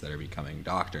doctors that are becoming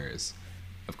doctors,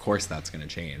 of course that's going to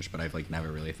change, but I've like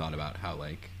never really thought about how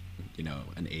like,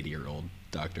 an 80-year-old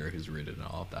doctor who's rooted in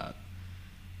all of that.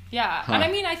 Yeah. Huh. And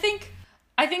I mean, I think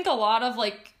a lot of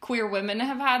like queer women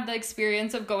have had the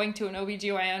experience of going to an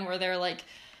OBGYN where they're like,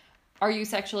 are you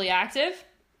sexually active?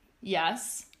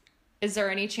 Yes. Is there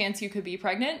any chance you could be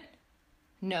pregnant?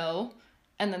 No.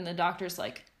 And then the doctor's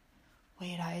like,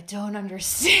 wait, I don't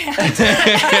understand. And it's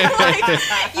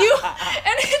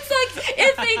like,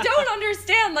 if they don't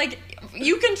understand, like,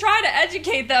 you can try to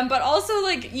educate them, but also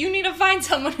like you need to find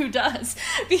someone who does,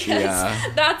 because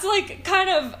that's like kind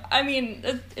of, I mean,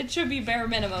 it should be bare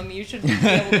minimum. You should be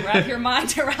able to wrap your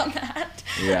mind around that.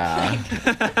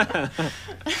 Yeah.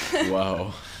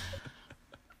 Whoa.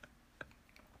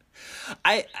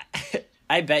 I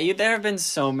bet you there have been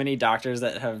so many doctors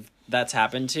that's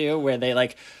happened to where they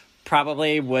like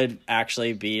probably would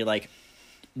actually be like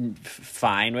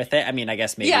fine with it. I mean, I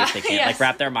guess maybe if they can't like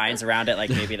wrap their minds around it, like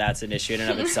maybe that's an issue in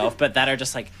and of itself, but that are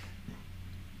just like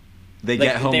they like,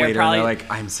 get home they're later probably, and they're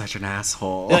like, I'm such an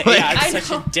asshole. Like, yeah, I'm I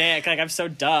such know. a dick. Like I'm so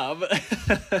dumb.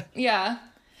 Yeah.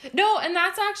 No, and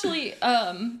that's actually,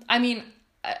 I mean,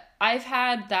 I've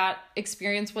had that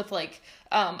experience with like,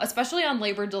 especially on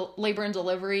labor and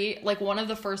delivery. Like one of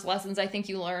the first lessons I think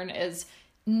you learn is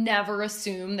never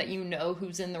assume that you know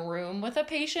who's in the room with a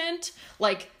patient.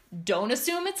 Like, don't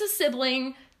assume it's a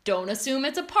sibling. Don't assume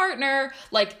it's a partner.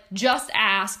 Like, just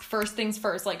ask first things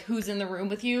first, like, who's in the room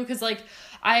with you. Because, like,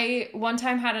 I one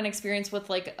time had an experience with,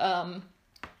 like, a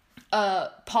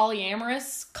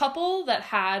polyamorous couple that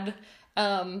had,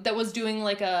 that was doing,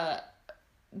 like,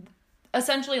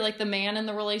 essentially, like, the man in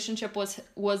the relationship was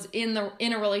in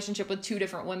a relationship with two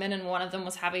different women, and one of them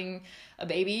was having a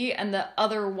baby, and the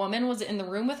other woman was in the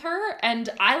room with her, and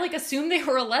I, like, assumed they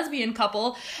were a lesbian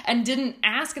couple and didn't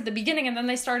ask at the beginning, and then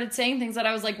they started saying things that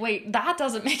I was like, wait, that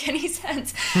doesn't make any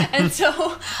sense. And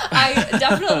so I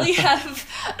definitely have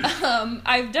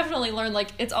I've definitely learned, like,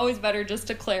 it's always better just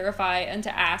to clarify and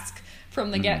to ask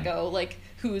from the get-go, like,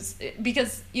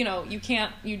 because, you know, you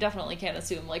definitely can't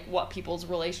assume, like, what people's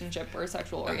relationship or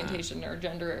sexual orientation or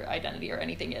gender identity or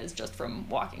anything is just from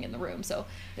walking in the room. So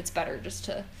it's better just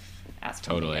to ask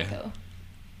from the get-go.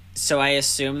 So I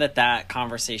assume that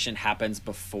conversation happens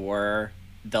before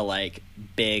the, like,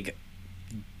 big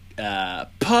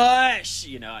push,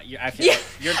 you know. I feel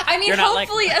like I mean,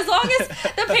 hopefully, like... as long as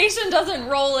the patient doesn't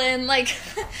roll in, like,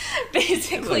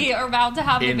 basically, like, about to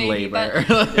have the baby. Labor.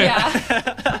 But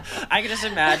yeah, I can just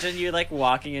imagine you, like,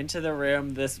 walking into the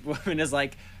room. This woman is,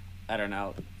 like, I don't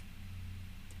know,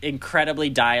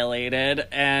 incredibly dilated,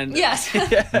 and yes,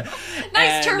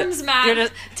 nice terms,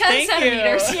 Matt. 10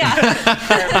 centimeters,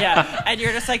 yeah, and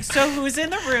you're just like, so who's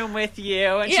in the room with you?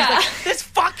 And she's like, this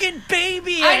fucking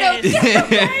baby. I know, get the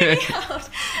baby out.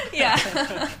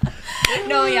 Yeah.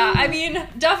 No, yeah. I mean,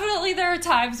 definitely there are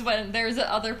times when there's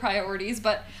other priorities,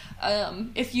 but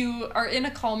if you are in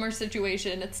a calmer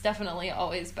situation, it's definitely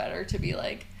always better to be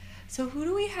like, so who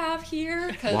do we have here?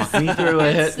 Because walk me through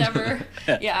it's it. Never.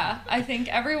 Yeah, I think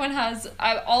everyone has.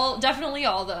 Definitely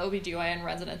all the OBGYN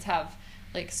residents have,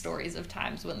 like, stories of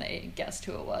times when they guessed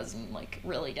who it was and, like,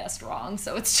 really guessed wrong.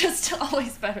 So it's just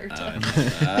always better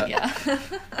to. Yeah.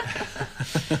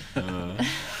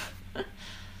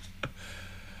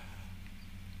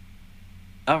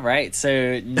 All right,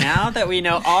 so now that we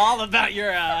know all about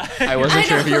your... I wasn't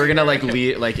sure if you were going to, like,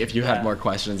 if you had more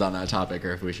questions on that topic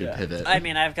or if we should pivot. I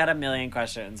mean, I've got a million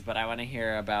questions, but I want to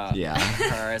hear about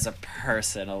her as a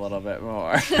person a little bit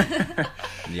more.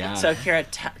 Yeah. So, Kira,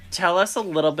 tell us a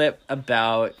little bit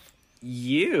about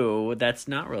you that's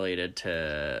not related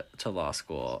to law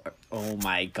school. Oh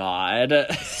my God.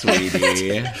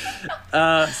 Sweetie.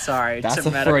 Sorry. That's to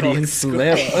a medical Freudian school.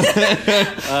 slip.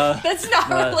 That's not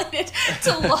related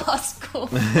to law school.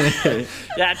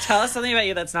 Yeah, tell us something about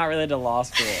you that's not related to law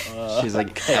school. She's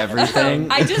like,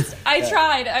 everything. I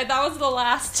tried. That was the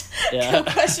last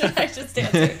question I just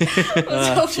answered. It was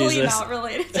hopefully Jesus. not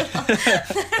related to law.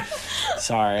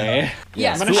 Sorry.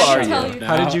 Yes, Who are tell you?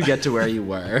 How did you get to where you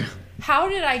were? How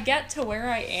did I get to where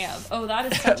I am? Oh,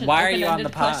 that is such an Why are you on the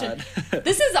open-ended pod? question.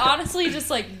 This is honestly just,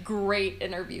 like, great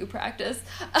interview practice.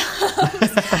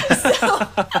 Except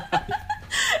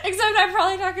I'm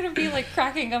probably not going to be, like,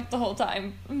 cracking up the whole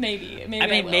time. Maybe. I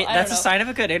mean, that's a sign of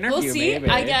a good interview. We'll see. Maybe.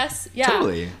 I guess. Yeah.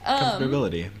 Totally.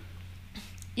 Comfortability.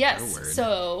 Yes.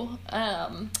 So,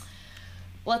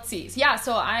 let's see. Yeah.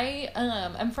 So I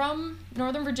am from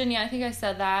Northern Virginia. I think I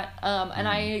said that. And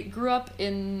I grew up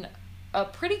in a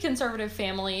pretty conservative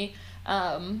family.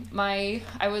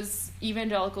 I was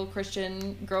evangelical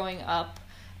Christian growing up,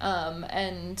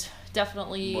 and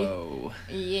definitely. Whoa.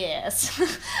 Yes.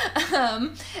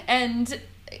 And,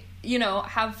 you know,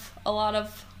 have a lot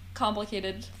of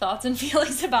complicated thoughts and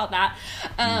feelings about that.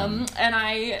 And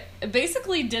I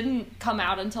basically didn't come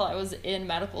out until I was in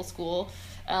medical school.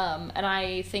 And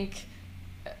I think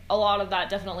a lot of that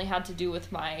definitely had to do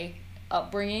with my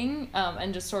upbringing,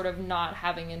 and just sort of not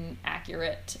having an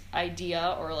accurate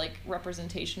idea or, like,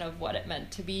 representation of what it meant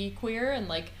to be queer and,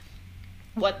 like,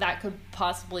 what that could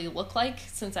possibly look like,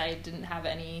 since I didn't have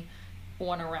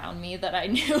anyone around me that I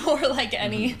knew or, like,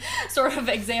 any sort of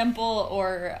example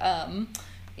or,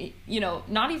 you know,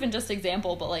 not even just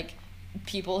example, but, like,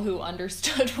 people who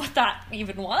understood what that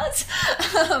even was.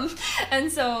 And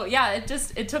so, yeah,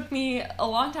 it took me a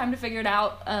long time to figure it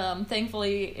out.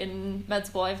 Thankfully, in med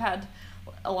school, I've had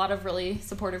a lot of really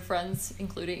supportive friends,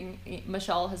 including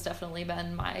Michelle has definitely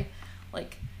been my,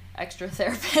 like, extra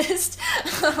therapist.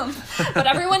 But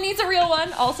everyone needs a real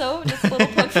one, also, just a little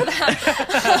plug for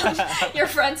that. Your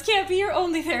friends can't be your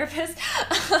only therapist.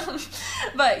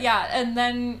 But yeah, and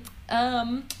then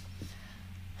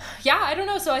yeah, I don't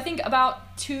know. So I think about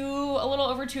a little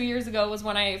over 2 years ago was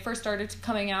when I first started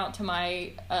coming out to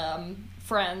my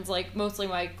friends, like mostly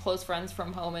my close friends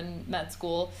from home and med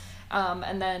school,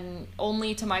 and then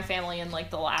only to my family in, like,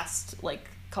 the last, like,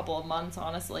 couple of months,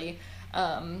 honestly.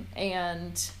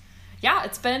 And yeah,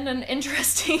 it's been an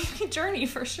interesting journey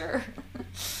for sure.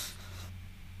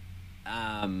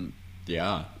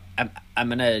 Yeah. I'm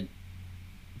gonna,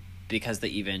 because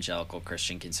the evangelical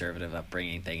Christian conservative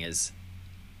upbringing thing is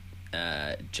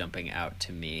jumping out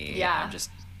to me. Yeah. I'm just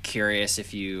curious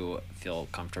if you feel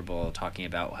comfortable talking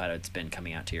about how it's been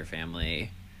coming out to your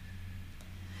family.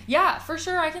 Yeah, for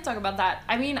sure. I can talk about that.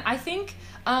 I mean, I think,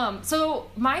 so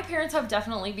my parents have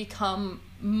definitely become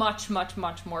much, much,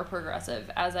 much more progressive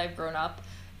as I've grown up.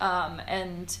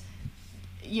 And,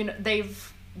 you know,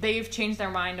 they've changed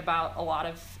their mind about a lot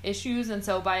of issues. And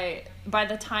so by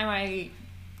the time I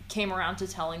came around to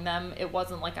telling them, it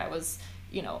wasn't like I was,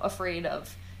 you know, afraid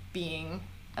of being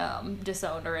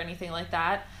disowned or anything like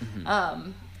that.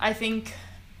 Mm-hmm. I think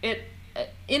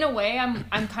in a way,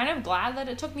 I'm kind of glad that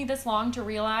it took me this long to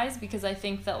realize, because I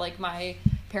think that like my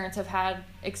parents have had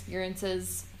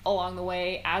experiences along the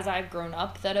way as I've grown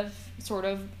up that have sort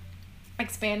of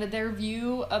expanded their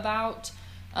view about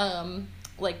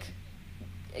like,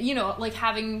 you know, like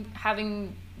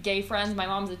having gay friends. My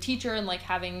mom's a teacher, and like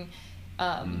having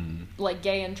like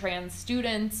gay and trans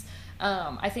students.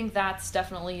 I think that's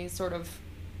definitely sort of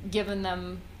given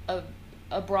them a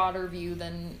broader view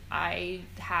than I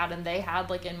had and they had,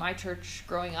 like in my church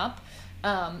growing up.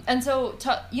 And so,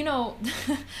 you know,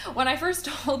 when I first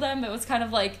told them, it was kind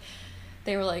of like,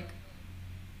 they were like,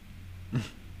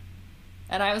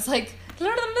 and I was like, like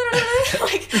fill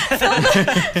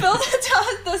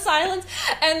the silence.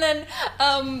 And then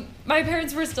my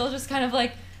parents were still just kind of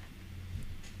like,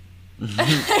 and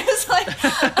I was like,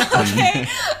 okay.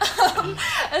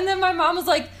 And then my mom was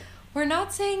like, we're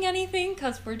not saying anything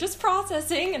because we're just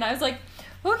processing. And I was like,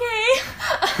 okay.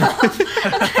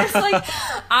 And I was like,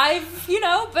 I've, you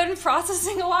know, been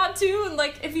processing a lot too. And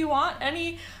like, if you want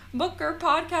any book or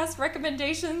podcast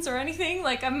recommendations or anything,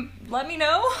 like let me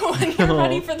know when you're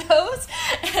ready for those.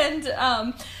 And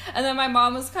then my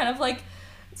mom was kind of like,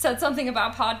 said something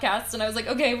about podcasts, and I was like,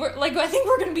 okay, we're like, I think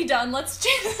we're gonna be done. Let's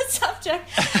change the subject.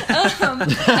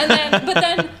 But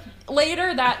then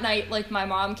later that night, like my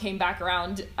mom came back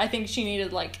around. I think she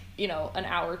needed like, you know, an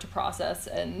hour to process,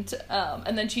 and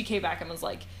then she came back and was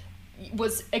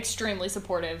extremely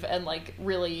supportive and like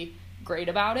really great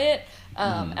about it.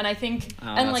 And I think,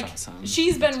 and like awesome.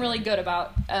 She's been really good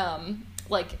about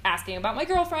like asking about my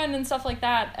girlfriend and stuff like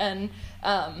that. And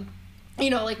you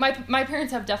know, like my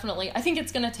parents have definitely, I think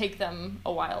it's gonna take them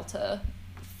a while to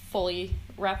fully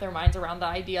wrap their minds around the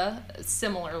idea,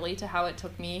 similarly to how it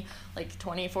took me like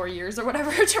 24 years or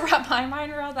whatever to wrap my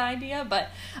mind around the idea. But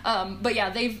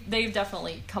yeah, they've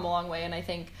definitely come a long way, and I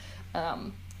think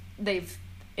they've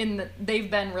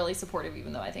been really supportive,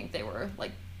 even though I think they were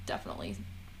like definitely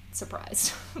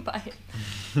surprised by it.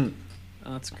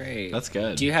 Oh, that's great. That's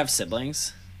good. Do you have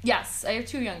siblings? Yes, I have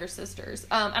 2 younger sisters.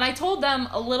 And I told them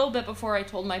a little bit before I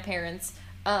told my parents.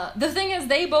 The thing is,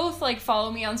 they both like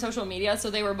follow me on social media, so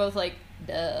they were both like,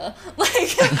 duh.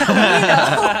 Like, you know.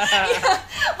 Yeah.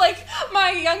 Like,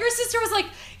 my younger sister was like,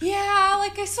 yeah,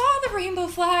 like I saw the rainbow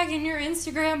flag in your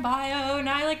Instagram bio, and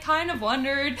I like kind of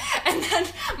wondered. And then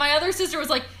my other sister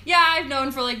was like, yeah, I've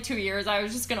known for like 2 years. I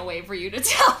was just gonna wait for you to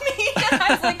tell me. And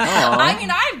I was like, I mean,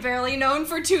 I've barely known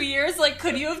for 2 years. Like,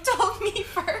 could you have told me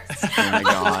first? Oh my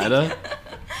god.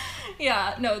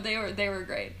 Yeah, no, they were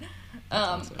great.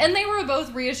 Awesome. And they were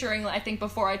both reassuring, I think,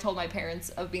 before I told my parents,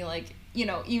 of being like, you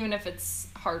know, even if it's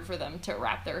hard for them to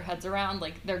wrap their heads around,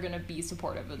 like, they're gonna be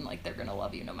supportive and like they're gonna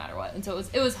love you no matter what. And so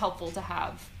it was helpful to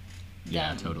have them,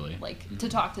 Yeah, totally. like to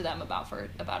talk to them about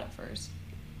it first.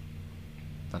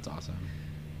 That's awesome.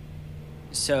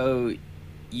 So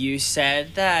you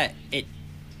said that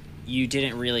you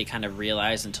didn't really kind of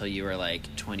realize until you were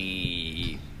like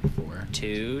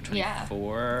 22, 24? Yeah.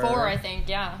 4, I think.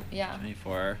 Yeah.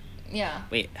 24. Yeah.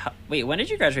 Wait, when did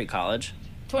you graduate college?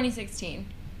 2016.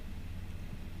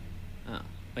 Oh.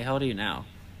 Wait, how old are you now?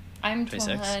 I'm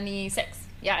 26? 26.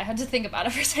 Yeah, I had to think about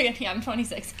it for a second. Yeah, I'm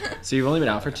 26. So you've only been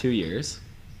out for 2 years?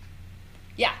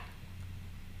 Yeah.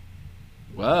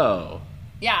 Whoa.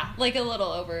 Yeah, like a little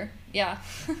over. Yeah.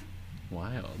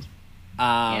 Wild.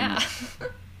 Yeah.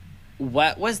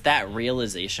 What was that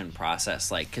realization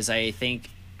process like? Because I think,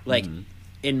 like,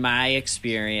 in my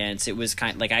experience, it was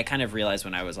kind like I kind of realized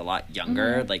when I was a lot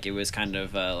younger. Like, it was kind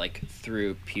of like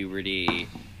through puberty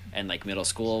and like middle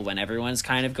school, when everyone's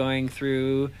kind of going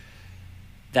through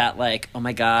that, like, oh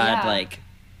my god, Yeah. like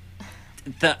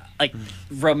the like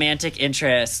romantic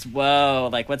interest. Whoa,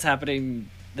 like what's happening?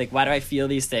 Like, why do I feel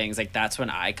these things? Like, that's when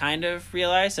I kind of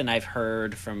realized, and I've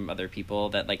heard from other people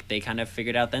that like they kind of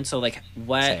figured out then. So like,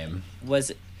 what Same.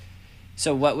 was it?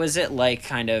 So what was it like,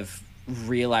 kind of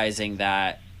realizing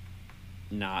that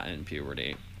not in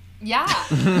puberty? Yeah.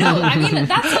 No, I mean,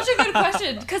 that's such a good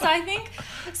question because I think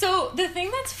so the thing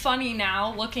that's funny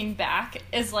now looking back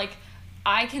is like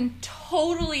I can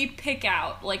totally pick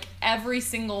out like every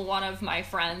single one of my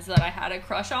friends that I had a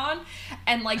crush on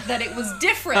and like that it was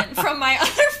different from my other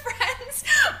friends.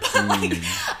 But like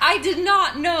I did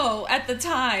not know at the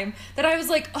time that I was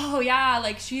like, oh yeah,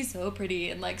 like she's so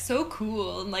pretty and like so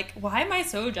cool and like why am I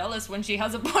so jealous when she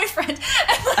has a boyfriend?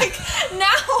 And like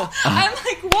now I'm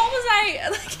like, what was I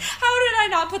like, how did I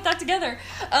not put that together?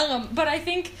 But I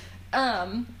think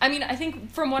I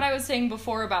think from what I was saying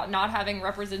before about not having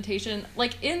representation,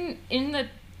 like in the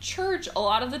church, a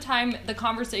lot of the time the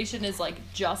conversation is like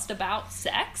just about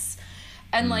sex.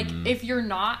 And like if you're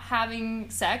not having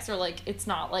sex or like it's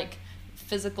not like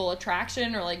physical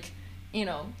attraction or like, you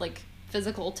know, like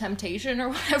physical temptation or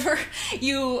whatever,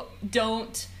 you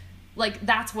don't like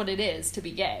that's what it is to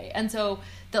be gay. And so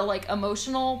the like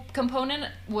emotional component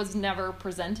was never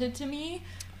presented to me.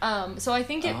 So I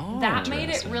think that made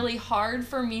it really hard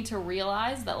for me to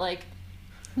realize that like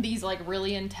these like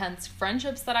really intense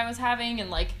friendships that I was having and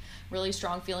like really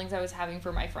strong feelings I was having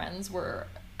for my friends were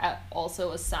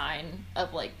also a sign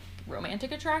of like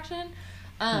romantic attraction.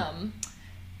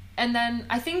 And then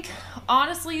I think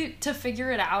honestly to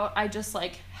figure it out, I just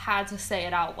like had to say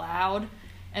it out loud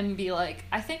and be like,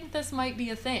 I think this might be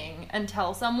a thing and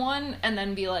tell someone and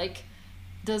then be like,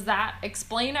 does that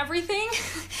explain everything?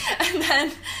 And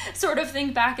then sort of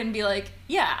think back and be like,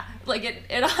 yeah, like it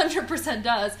 100%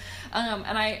 does.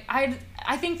 And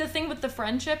I think the thing with the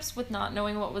friendships, with not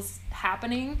knowing what was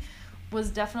happening, was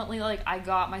definitely like I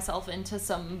got myself into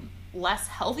some less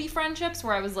healthy friendships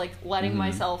where I was like letting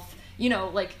myself, you know,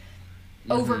 like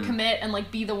overcommit and like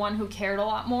be the one who cared a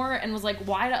lot more and was like,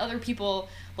 why do other people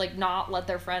like not let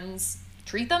their friends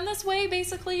treat them this way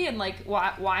basically, and like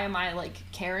why am I like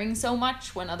caring so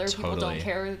much when other people don't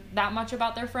care that much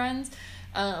about their friends?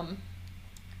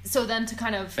 So then to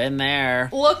kind of been there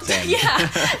look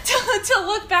to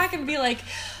look back and be like,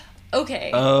 okay,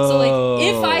 so like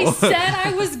if I said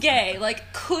I was gay,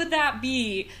 like could that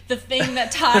be the thing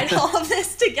that tied all of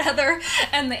this together?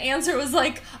 And the answer was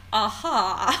like,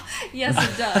 aha, yes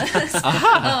it does.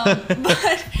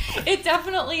 But it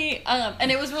definitely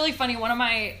and it was really funny. One of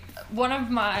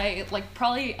my like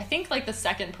probably I think like the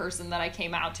second person that I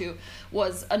came out to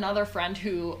was another friend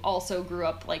who also grew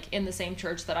up like in the same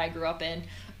church that I grew up in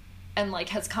and like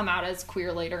has come out as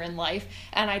queer later in life.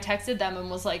 And I texted them and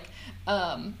was like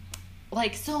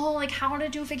so like how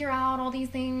did you figure out all these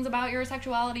things about your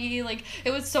sexuality? Like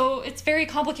it's very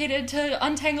complicated to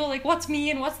untangle like what's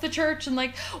me and what's the church and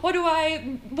like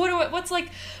what's like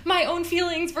my own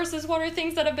feelings versus what are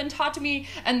things that have been taught to me.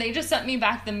 And they just sent me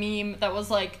back the meme that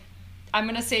was like, I'm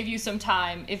gonna save you some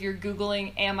time. If you're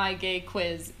Googling "Am I gay?"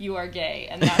 quiz, you are gay,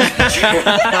 and that's the truth.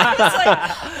 I was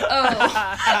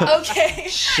like, oh, okay,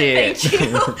 shit. Thank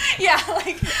you. Yeah,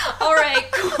 like, all right,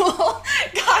 cool,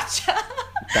 gotcha.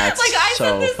 That's like I so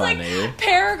sent this funny. like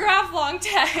paragraph long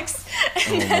text,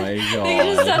 and then my God. they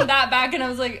just sent that back, and I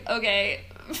was like, okay,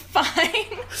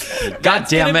 fine. God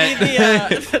damn it.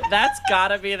 That's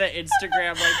gotta be the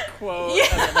Instagram like quote. Yeah.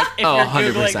 Of it. Like if Oh,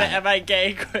 you're googling 100%. the "Am I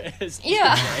gay?" quiz.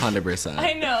 Yeah. 100%.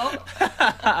 I know.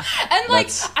 And like,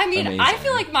 That's I mean, I amazing.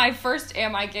 feel like my first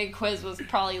 "Am I gay?" quiz was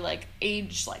probably like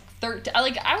age like 13.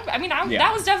 Like I mean, Yeah.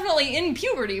 that was definitely in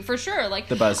puberty for sure. Like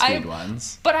The BuzzFeed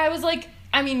ones. But I was like,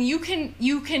 I mean, you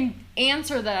can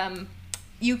answer them.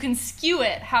 You can skew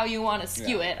it how you want to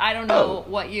skew it. I don't know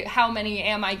how many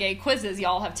 "Am I gay?" quizzes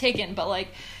y'all have taken, but like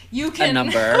you can A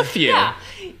number. A few. Yeah,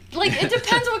 like it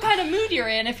depends what kind of mood you're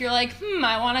in. If you're like,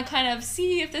 I want to kind of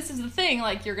see if this is the thing,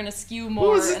 like you're gonna skew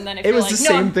more. was it? And then if It you're was like, the no,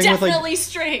 same I'm thing with, like- definitely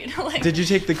straight. Like, Did you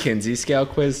take the Kinsey scale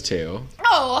quiz too?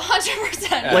 oh,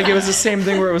 100%. Like it was the same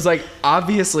thing where it was like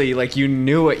obviously like you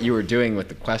knew what you were doing with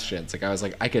the questions. Like I was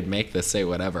like I could make this say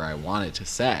whatever I wanted to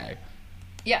say,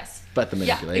 Yes. but the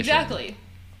manipulation. Yeah, exactly.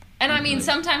 And I mean,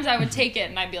 sometimes I would take it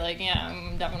and I'd be like, yeah,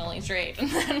 I'm definitely straight.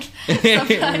 And then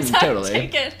sometimes I'd Totally.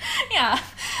 take it, yeah.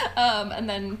 And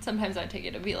then sometimes I'd take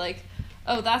it and be like,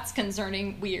 oh, that's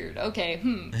concerning, weird. Okay,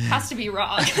 has to be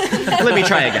wrong. Let me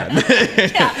try again.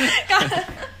 Yeah, got it.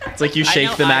 It's like you I shake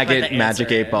know the what the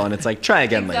magic answer 8 ball and it's like try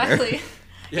again later. Exactly.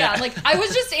 Yeah, like I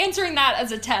was just answering that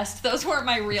as a test. Those weren't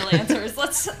my real answers.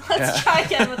 Let's try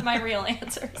again with my real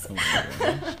answers.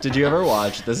 Did you ever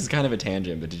watch? This is kind of a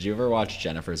tangent, but did you ever watch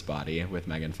Jennifer's Body with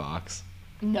Megan Fox?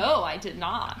 No, I did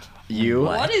not. You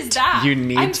What is that? You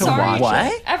need I'm to sorry, watch What?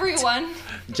 it. Everyone.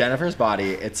 Jennifer's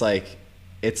Body. It's a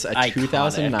Iconic.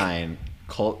 2009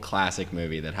 cult classic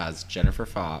movie that has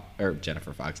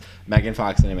Megan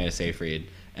Fox and Amanda Seyfried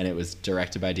and it was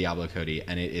directed by Diablo Cody,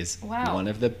 and it is Wow. one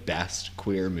of the best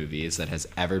queer movies that has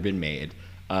ever been made.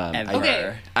 Ever.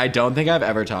 Okay. I don't think I've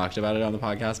ever talked about it on the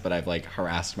podcast, but I've like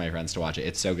harassed my friends to watch it.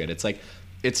 It's so good. It's like,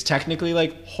 it's technically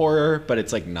like horror, but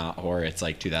it's like not horror. It's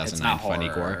like 2009 It's not funny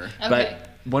horror. gore. Okay.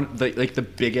 But the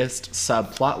biggest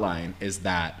subplot line is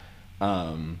that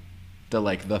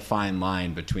the fine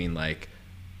line between like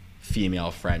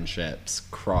female friendships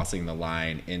crossing the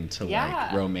line into like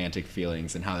Yeah. romantic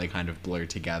feelings, and how they kind of blur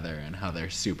together, and how they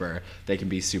can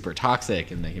be super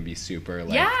toxic, and they can be super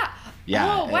like Yeah.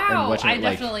 Oh, and wow. watching I it,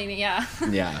 like- definitely, yeah.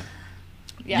 yeah.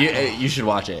 Yeah. You should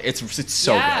watch it. It's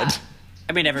so Yeah. good.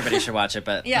 I mean, everybody should watch it,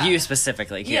 but Yeah. you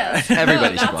specifically can't. Yes.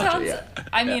 Everybody No, should that watch it, sounds- yeah.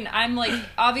 I mean, I'm like,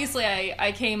 obviously,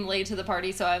 I came late to the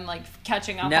party, so I'm like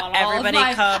catching up No, on all everybody of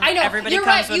my. come- I know everybody you're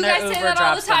comes right. when You their guys say Uber that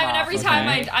all the drops them time, and off, every time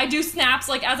okay? I do snaps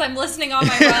like as I'm listening on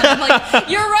my run. I'm like,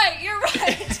 you're right.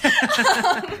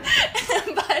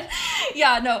 But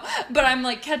yeah, no. But I'm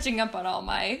like catching up on all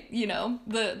my,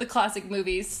 the classic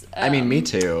movies. I mean, me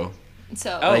too.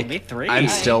 So Oh, Like, me three. I'm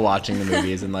still watching the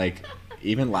movies, and like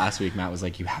even last week Matt was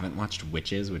like, "You haven't watched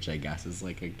Witches," which I guess is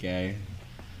like a gay.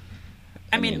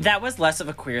 I mean, that was less of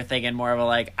a queer thing and more of a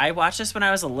like, I watched this when I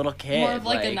was a little kid. more of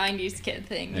like a '90s kid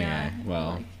thing. Yeah. Okay,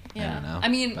 well, Yeah. I don't know. I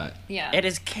mean, but yeah. It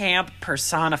is camp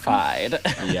personified.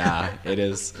 yeah, it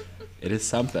is. It is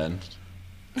something.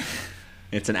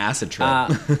 It's an acid trip.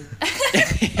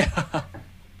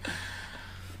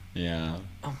 Yeah.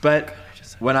 But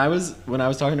when I was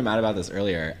talking to Matt about this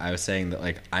earlier, I was saying that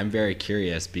like I'm very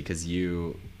curious because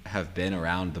you have been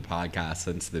around the podcast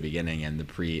since the beginning and the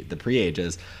pre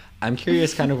ages. I'm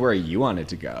curious kind of where you want it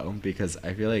to go, because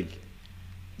I feel like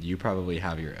you probably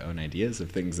have your own ideas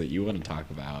of things that you want to talk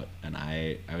about, and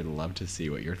I would love to see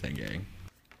what you're thinking.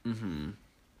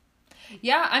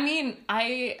 Yeah, I mean,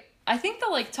 I think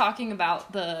that like talking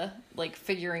about the like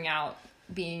figuring out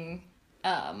being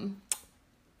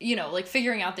like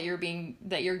figuring out that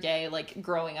you're gay, like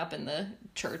growing up in the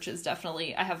church is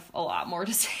definitely, I have a lot more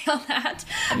to say on that.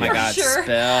 Oh my for god, sure.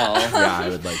 spill. Yeah, I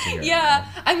would like to hear. Yeah,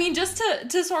 I mean, just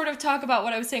to sort of talk about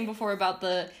what I was saying before about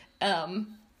the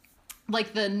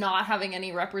like the not having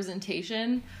any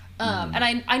representation.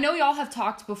 And I know y'all have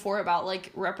talked before about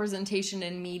like representation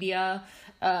in media,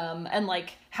 and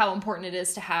like how important it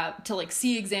is to like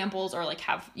see examples or like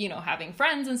have, having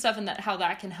friends and stuff, and that how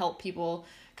that can help people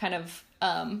kind of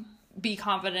be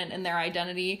confident in their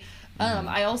identity.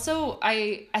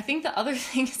 I think the other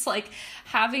thing is like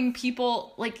having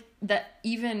people like that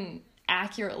even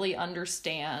accurately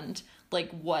understand like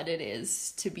what it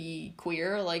is to be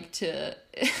queer, like to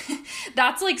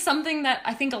that's like something that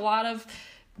I think a lot of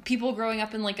people growing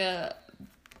up in like a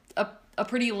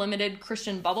pretty limited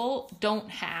Christian bubble don't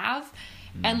have.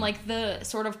 And like the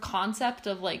sort of concept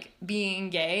of like being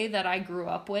gay that I grew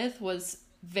up with was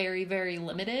very, very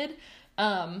limited.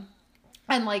 And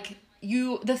like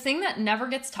the thing that never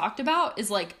gets talked about is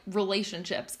like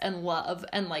relationships and love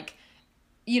and like,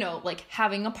 like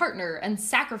having a partner and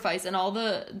sacrifice and all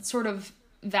the sort of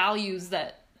values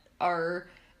that are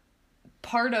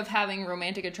part of having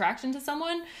romantic attraction to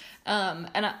someone.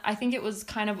 And I think it was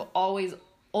kind of always,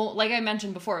 like I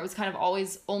mentioned before, it was kind of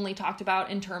always only talked about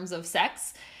in terms of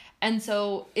sex. And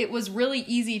so it was really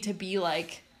easy to be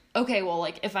like, okay, well,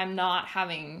 like if I'm not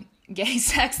having gay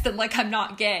sex, then like I'm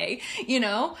not gay,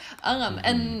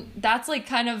 and that's like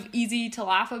kind of easy to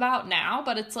laugh about now,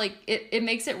 but it's like, it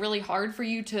makes it really hard for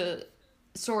you to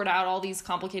sort out all these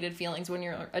complicated feelings when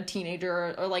you're a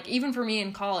teenager, or like even for me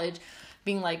in college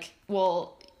being like,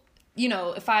 well,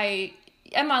 if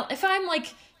I'm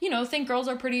like, think girls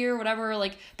are pretty or whatever,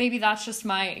 like maybe that's just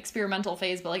my experimental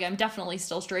phase, but like I'm definitely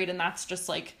still straight, and that's just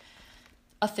like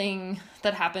a thing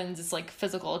that happens. It's like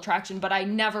physical attraction, but I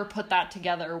never put that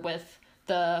together with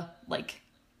the like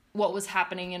what was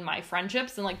happening in my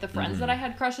friendships and like the friends that I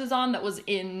had crushes on, that was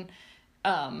in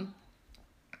like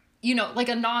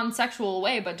a non-sexual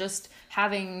way, but just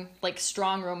having like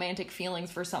strong romantic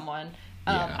feelings for someone.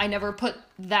 I never put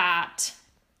that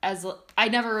as, I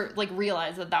never like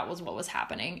realized that was what was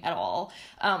happening at all.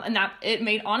 And that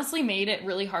honestly made it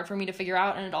really hard for me to figure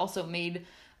out. And it also made,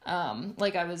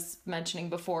 like I was mentioning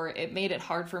before, it made it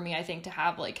hard for me, I think, to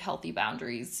have like healthy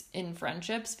boundaries in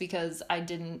friendships, because I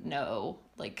didn't know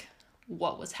like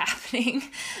what was happening,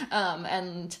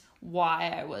 and why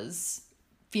I was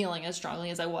feeling as strongly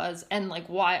as I was, and like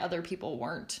why other people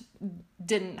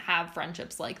didn't have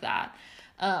friendships like that.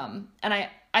 And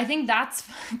I think that's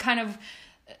kind of,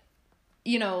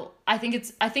 I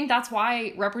think that's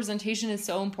why representation is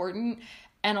so important,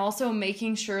 and also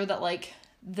making sure that like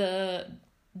the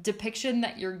depiction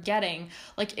that you're getting,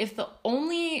 like if the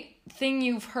only thing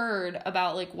you've heard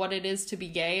about like what it is to be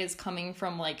gay is coming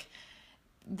from like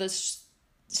the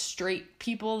straight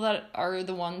people that are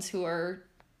the ones who are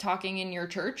talking in your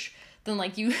church, then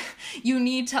like you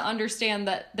need to understand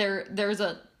that there's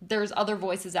other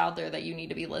voices out there that you need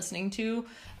to be listening to,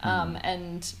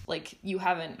 and like you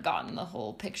haven't gotten the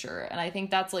whole picture. And I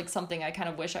think that's like something I kind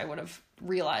of wish I would have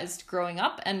realized growing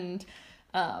up, and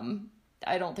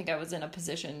I don't think I was in a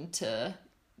position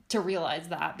to realize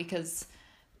that, because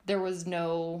there was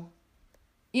no,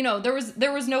 there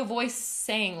was no voice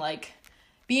saying like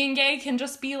being gay can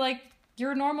just be like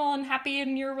you're normal and happy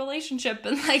in your relationship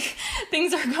and like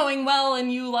things are going well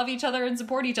and you love each other and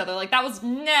support each other. Like that was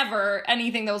never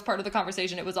anything that was part of the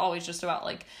conversation. It was always just about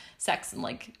like sex and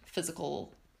like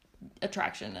physical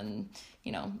attraction and,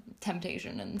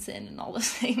 temptation and sin and all those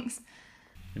things.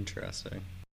 Interesting.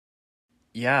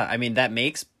 Yeah, I mean, that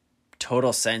makes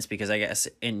total sense, because I guess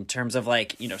in terms of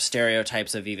like,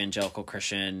 stereotypes of evangelical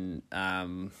Christian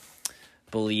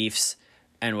beliefs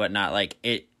and whatnot, like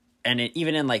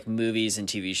even in like movies and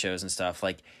TV shows and stuff,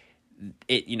 like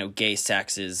it, gay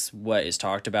sex is what is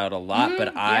talked about a lot,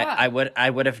 but I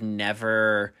would have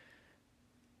never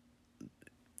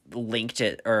linked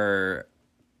it or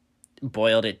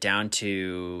boiled it down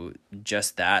to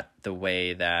just that, the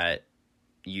way that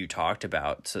you talked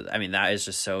about. So I mean, that is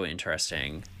just so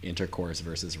interesting. Intercourse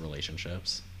versus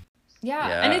relationships.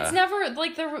 Yeah. And it's never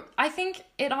like I think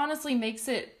it honestly makes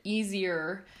it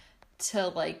easier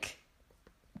to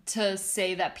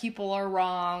say that people are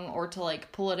wrong or to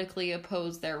like politically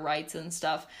oppose their rights and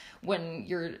stuff when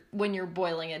you're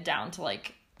boiling it down to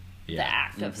like the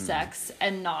act of sex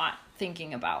and not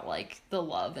thinking about like the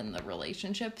love and the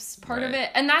relationships part of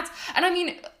it. And I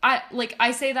mean,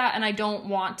 I say that, and I don't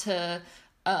want to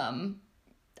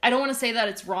say that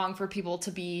it's wrong for people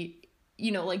to be,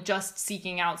 like just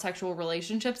seeking out sexual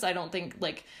relationships. I don't think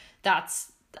like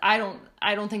I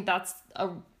don't think that's a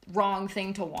wrong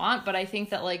thing to want, but I think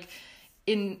that like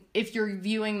if you're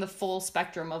viewing the full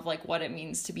spectrum of like what it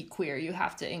means to be queer, you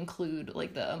have to include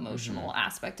like the emotional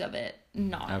aspect of it,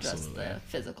 not just the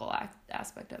physical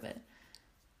aspect of it.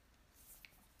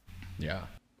 Yeah.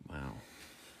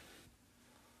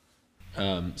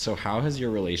 Wow. So how has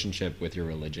your relationship with your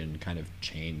religion kind of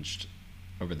changed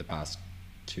over the past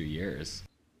 2 years?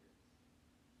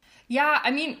 Yeah, I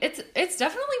mean, it's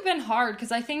definitely been hard,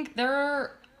 because I think there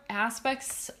are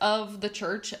aspects of the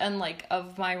church and like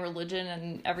of my religion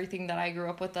and everything that I grew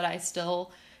up with that I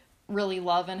still really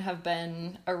love and have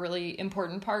been a really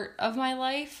important part of my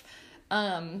life.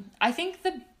 I think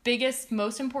the biggest,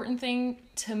 most important thing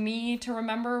to me to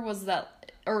remember was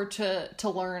that, or to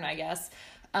learn, I guess,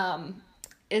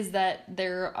 is that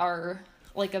there are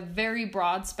like a very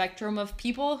broad spectrum of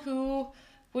people who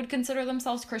would consider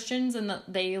themselves Christians, and that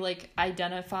they like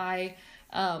identify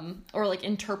or like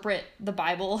interpret the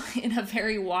Bible in a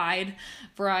very wide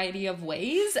variety of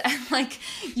ways. And like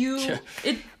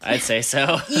I'd say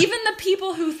so. Even the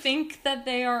people who think that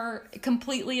they are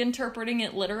completely interpreting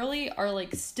it literally are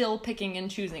like still picking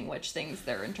and choosing which things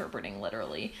they're interpreting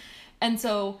literally. And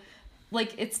so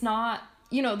like, it's not,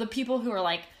 the people who are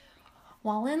like,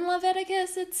 well, in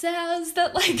Leviticus it says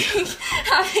that like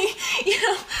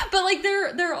but like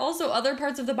there are also other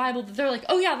parts of the Bible that they're like,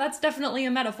 oh yeah, that's definitely a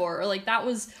metaphor, or like that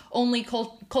was only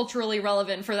culturally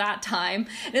relevant for that time.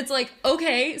 And it's like,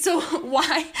 okay, so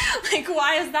why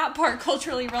is that part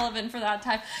culturally relevant for that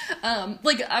time?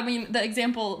 Like, I mean, the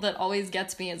example that always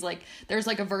gets me is like, there's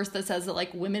like a verse that says that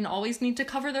like women always need to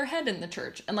cover their head in the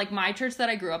church, and like my church that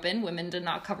I grew up in, women did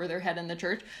not cover their head in the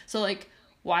church. So like,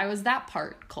 why was that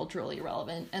part culturally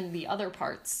relevant and the other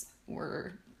parts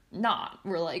were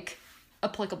like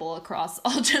applicable across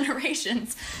all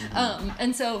generations?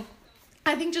 And so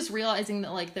I think just realizing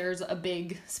that like there's a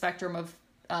big spectrum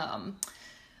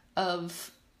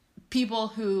of people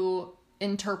who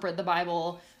interpret the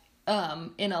Bible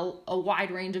in a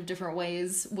wide range of different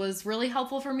ways was really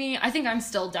helpful for me. I think I'm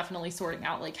still definitely sorting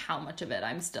out like how much of it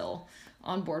I'm still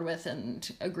on board with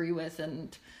and agree with,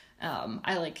 and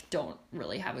I like don't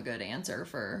really have a good answer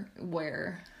for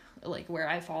where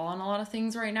I fall on a lot of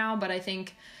things right now. But I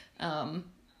think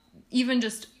even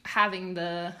just having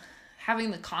the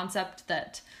concept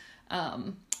that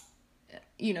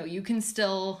you can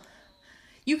still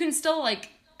like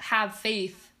have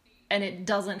faith, and it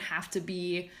doesn't have to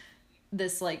be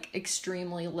this like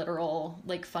extremely literal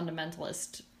like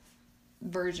fundamentalist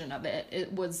version of it.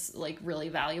 It was like really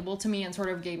valuable to me and sort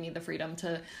of gave me the freedom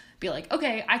to be like,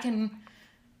 okay, I can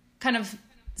kind of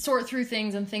sort through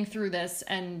things and think through this,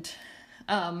 and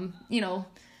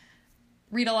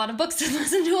read a lot of books and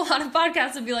listen to a lot of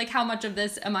podcasts and be like, how much of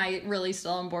this am I really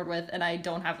still on board with? And I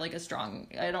don't have like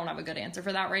I don't have a good answer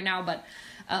for that right now, but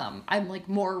I'm like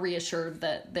more reassured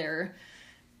that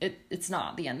it's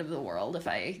not the end of the world if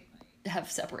I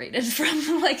have separated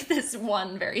from like this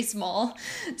one very small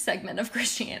segment of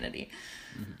Christianity.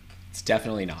 It's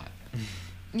definitely not.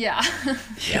 Yeah.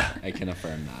 Yeah, I can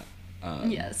affirm that.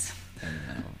 Yes.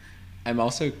 And, I'm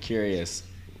also curious,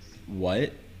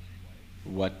 what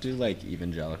do like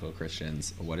evangelical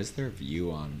Christians, what is their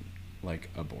view on like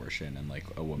abortion and like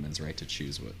a woman's right to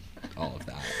choose what all of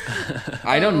that?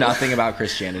 I know nothing about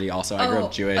Christianity. Also, I grew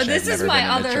up Jewish. This I've is never my been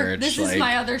in other. a church. This like, is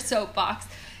my other soapbox.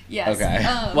 Yes. Okay.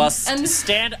 Well, and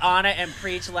stand on it and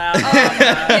preach loud.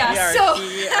 yeah. so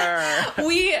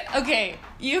Okay.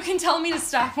 You can tell me to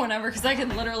stop whenever because I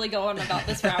can literally go on about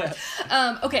this for hours.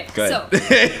 Okay. Good. So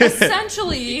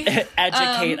essentially,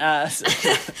 educate us.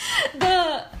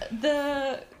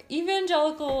 the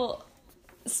evangelical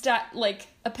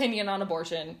opinion on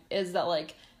abortion is that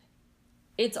like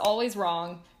it's always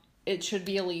wrong. It should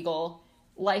be illegal.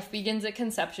 Life begins at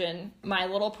conception. My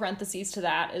little parentheses to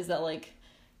that is that like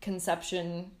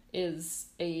conception is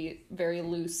a very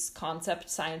loose concept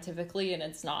scientifically, and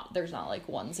there's not like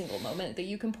one single moment that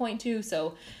you can point to,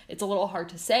 so it's a little hard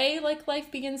to say like life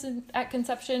begins at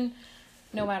conception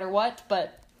no matter what.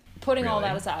 But putting all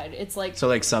Really? that aside, it's like so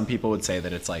like some people would say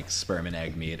that it's like sperm and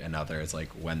egg meet, and others like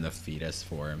when the fetus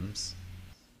forms.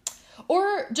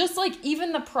 or just like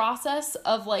even the process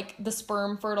of like the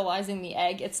sperm fertilizing the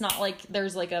egg, it's not like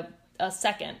there's like a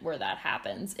second where that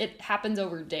happens. It happens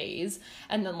over days,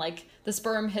 and then like the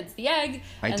sperm hits the egg,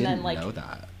 I and didn't then like know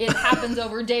that. it happens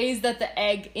over days that the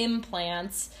egg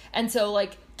implants. And so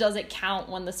like, does it count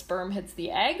when the sperm hits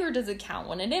the egg, or does it count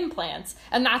when it implants?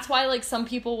 And that's why like some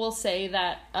people will say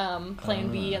that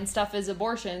Plan B and stuff is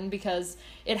abortion, because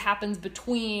it happens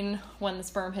between when the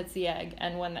sperm hits the egg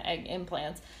and when the egg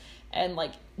implants. And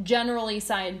like generally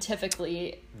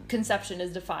scientifically, conception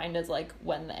is defined as like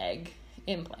when the egg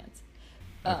implants.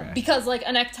 Okay. Because like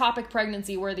an ectopic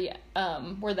pregnancy where the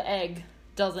egg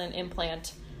doesn't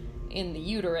implant in the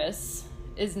uterus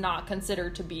is not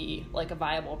considered to be like a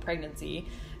viable pregnancy,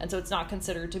 and so it's not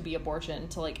considered to be abortion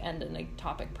to like end an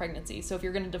ectopic pregnancy. So if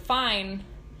you're going to define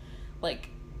like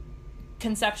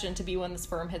conception to be when the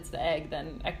sperm hits the egg,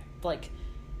 then like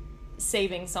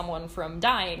saving someone from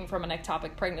dying from an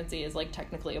ectopic pregnancy is like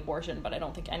technically abortion, but I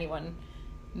don't think anyone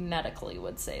medically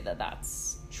would say that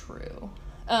that's true.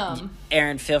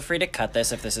 Aaron, feel free to cut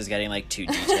this if this is getting like too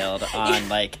detailed on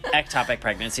like ectopic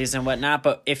pregnancies and whatnot.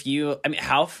 But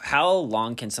how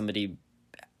long can somebody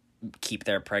keep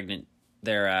their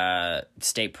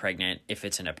stay pregnant if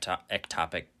it's an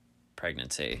ectopic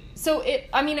pregnancy? So it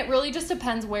really just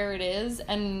depends where it is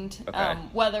and Okay.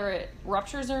 Whether it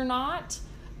ruptures or not.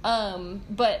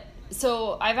 But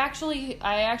so I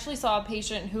actually saw a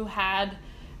patient who had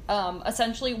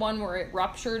essentially one where it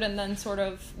ruptured, and then sort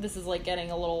of, this is like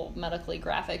getting a little medically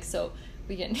graphic, so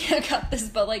we can cut this,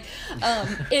 but like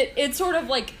it sort of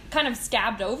like kind of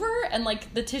scabbed over, and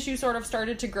like the tissue sort of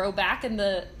started to grow back, and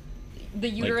the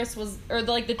uterus was, or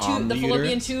the tube, the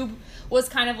fallopian uterus? tube was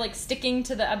kind of like sticking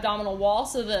to the abdominal wall,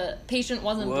 so the patient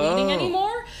wasn't bleeding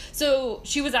anymore. So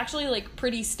she was actually like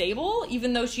pretty stable,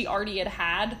 even though she already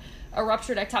had a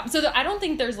ruptured ectopic. So I don't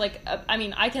think there's like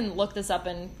I can look this up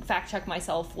and fact check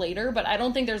myself later, but I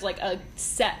don't think there's like a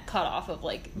set cutoff of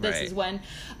like this Right. is when.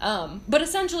 But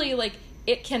essentially, like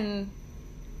it can.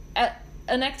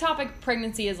 An ectopic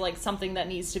pregnancy is like something that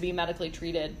needs to be medically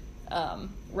treated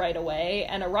right away,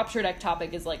 and a ruptured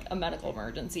ectopic is like a medical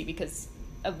emergency because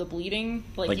of the bleeding.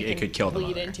 Like you it can could kill the bleed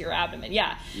mother. into your abdomen.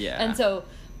 Yeah. Yeah. And so.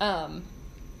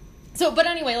 But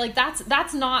anyway, like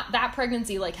that's not, that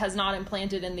pregnancy like has not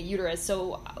implanted in the uterus,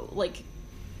 so like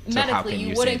So how medically can you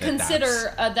you wouldn't say that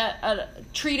consider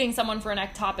that treating someone for an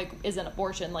ectopic is an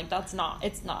abortion. Like it's not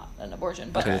an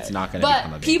abortion. But Because it's not going to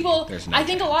become a but baby. people, There's no I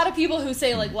think a chance. lot of people who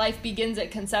say like life begins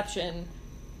at conception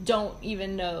don't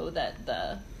even know that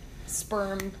the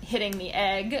sperm hitting the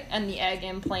egg and the egg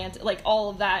implant, like all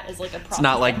of that is like a process.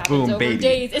 not like that happens boom, over baby.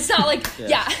 days. It's not like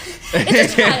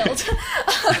it's a child.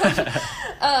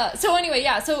 So anyway,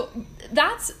 yeah. So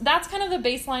that's kind of the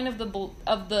baseline of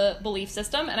the belief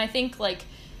system, and I think like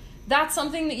that's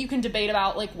something that you can debate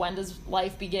about. Like when does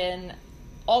life begin?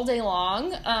 All day long.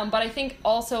 But I think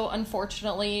also,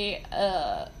 unfortunately,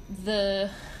 the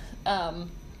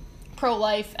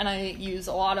pro-life, and I use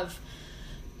a lot of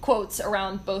quotes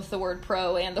around both the word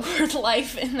pro and the word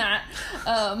life in that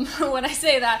when I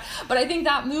say that, but I think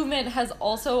that movement has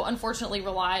also unfortunately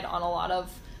relied on a lot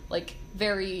of like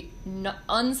very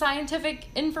unscientific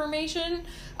information.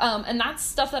 And that's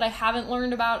stuff that I haven't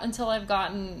learned about until I've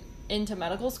gotten into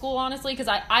medical school, honestly, because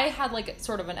I had like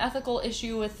sort of an ethical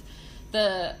issue with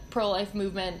the pro-life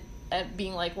movement at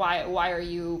being like, why are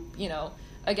you, you know,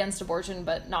 against abortion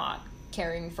but not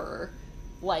caring for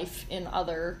life in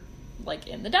other, like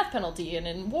in the death penalty and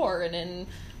in war and in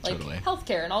like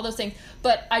healthcare and all those things.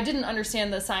 But I didn't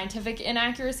understand the scientific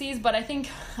inaccuracies. But I think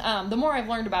the more I've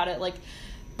learned about it, like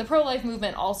the pro-life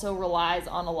movement also relies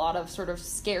on a lot of sort of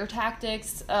scare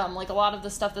tactics. Like a lot of the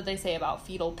stuff that they say about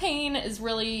fetal pain is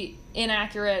really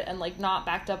inaccurate and like not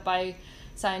backed up by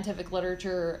scientific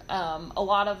literature. A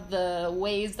lot of the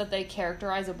ways that they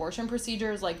characterize abortion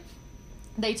procedures, like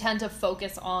they tend to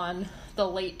focus on the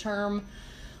late term,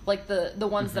 like the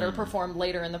ones that are performed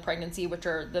later in the pregnancy, which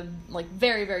are the like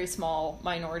very, very small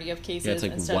minority of cases. Yeah, it's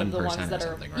like instead of the ones that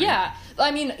are, right? yeah. I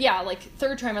mean, yeah, like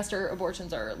third trimester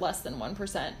abortions are less than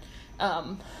 1%.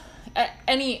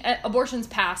 Any abortions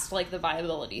past like the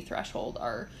viability threshold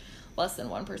are less than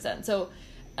 1%. So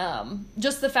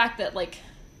just the fact that like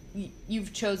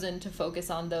you've chosen to focus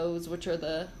on those, which are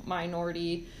the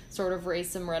minority, sort of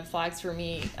raised some red flags for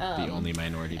me. The only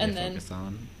minority to focus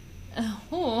on.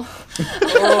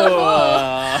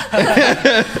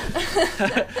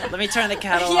 Let me turn the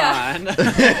kettle on.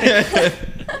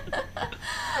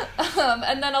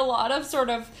 And then a lot of sort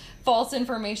of false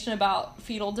information about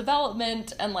fetal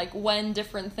development and like when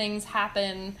different things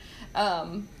happen,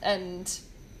 and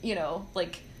you know,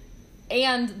 like,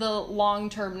 and the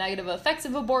long-term negative effects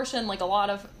of abortion. Like a lot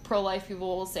of pro-life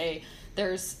people will say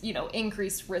there's, you know,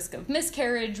 increased risk of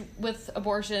miscarriage with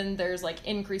abortion. There's like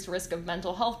increased risk of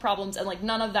mental health problems. And like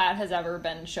none of that has ever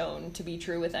been shown to be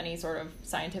true with any sort of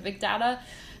scientific data.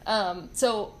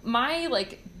 So my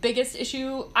like biggest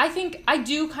issue, I think I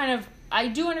do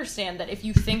understand that if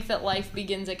you think that life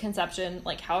begins at conception,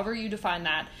 like however you define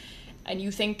that, and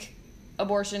you think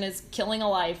abortion is killing a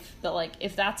life, that like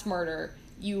if that's murder,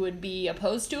 you would be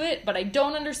opposed to it. But I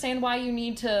don't understand why you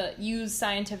need to use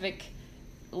scientific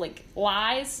like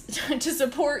lies to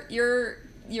support your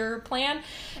plan.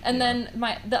 And then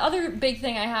the other big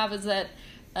thing I have is that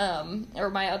or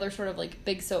my other sort of like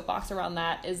big soapbox around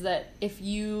that is that if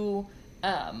you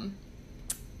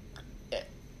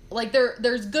like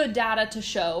there's good data to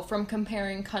show from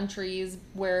comparing countries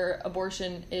where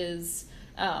abortion is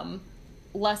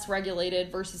less regulated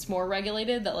versus more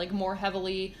regulated, that like more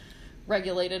heavily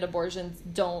regulated abortions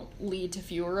don't lead to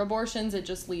fewer abortions. It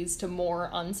just leads to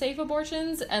more unsafe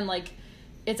abortions. And like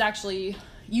it's actually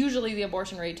usually the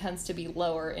abortion rate tends to be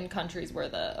lower in countries where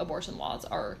the abortion laws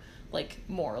are like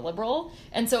more liberal.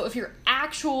 And so if your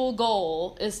actual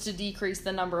goal is to decrease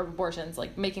the number of abortions,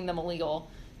 like making them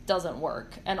illegal doesn't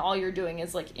work, and all you're doing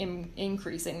is like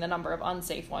increasing the number of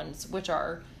unsafe ones, which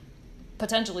are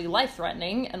potentially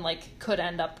life-threatening and like could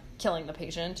end up killing the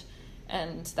patient.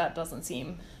 And that doesn't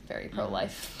seem very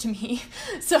pro-life to me.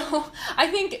 So I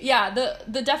think, yeah,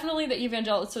 the definitely the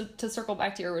evangelical, so to circle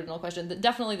back to your original question,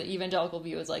 definitely the evangelical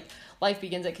view is like life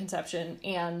begins at conception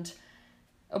and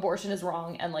abortion is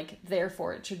wrong and like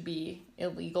therefore it should be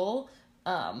illegal.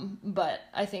 But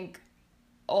I think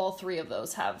all three of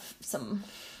those have some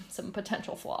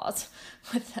potential flaws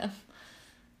with them.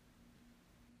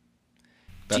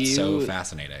 That's so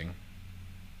fascinating.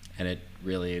 And it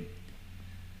really,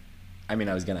 I mean,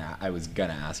 I was gonna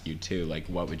ask you too, like,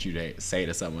 what would you say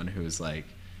to someone who's like,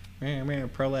 man,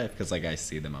 pro-life? Because like I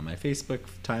see them on my Facebook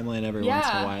timeline every once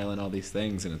in a while and all these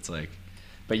things, and it's like,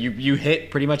 but you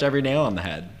hit pretty much every nail on the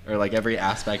head, or like every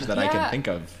aspect that I can think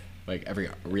of, like every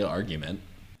real argument.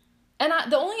 And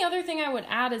the only other thing I would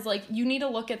add is like you need to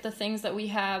look at the things that we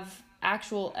have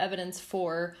actual evidence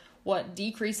for what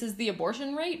decreases the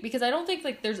abortion rate, because I don't think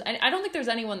there's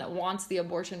anyone that wants the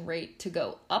abortion rate to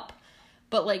go up.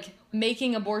 But like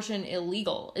making abortion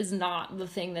illegal is not the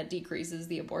thing that decreases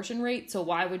the abortion rate. So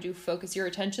why would you focus your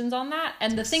attentions on that?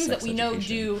 And the things that we know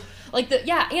do, like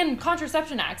and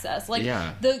contraception access, like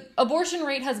the abortion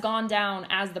rate has gone down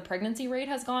as the pregnancy rate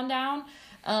has gone down.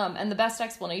 And the best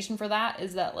explanation for that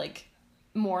is that like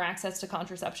more access to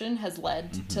contraception has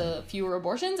led to fewer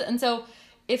abortions. And so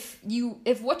if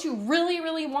what you really,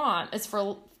 really want is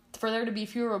for there to be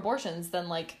fewer abortions, then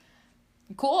like,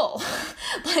 cool.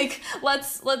 Like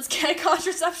let's get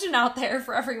contraception out there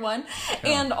for everyone.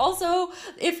 Yeah. And also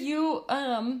if you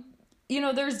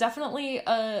there's definitely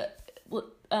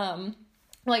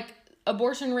like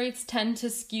abortion rates tend to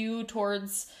skew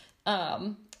towards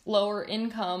lower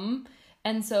income,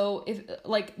 and so if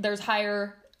like there's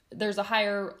a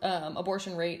higher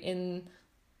abortion rate in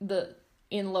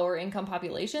lower income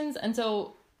populations. And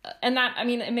so, and that, I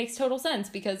mean, it makes total sense,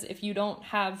 because if you don't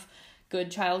have good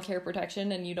child care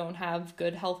protection and you don't have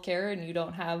good health care and you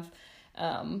don't have,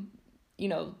 you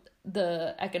know,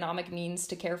 the economic means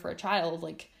to care for a child,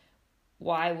 like,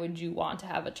 why would you want to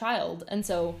have a child? And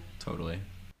so Totally.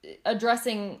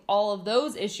 addressing all of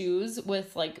those issues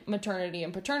with like maternity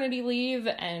and paternity leave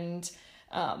and,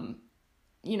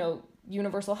 you know,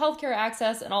 universal healthcare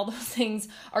access and all those things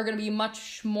are going to be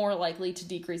much more likely to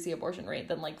decrease the abortion rate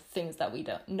than like things that we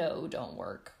don't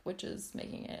work, which is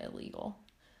making it illegal.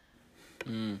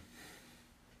 So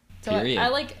Period. I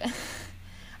like,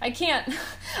 I can't,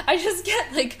 I just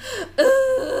get like,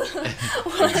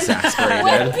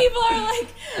 when people are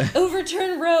like,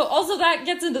 overturn Roe. Also, that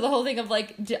gets into the whole thing of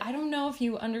like, I don't know if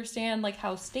you understand like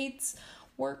how states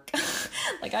work.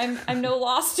 Like, I'm no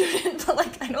law student, but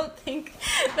like, I don't think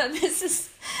that this is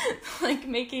like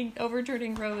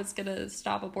overturning Roe is gonna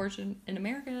stop abortion in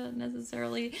America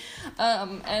necessarily.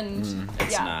 And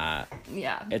It's not.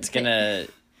 yeah,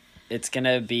 It's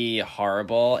gonna be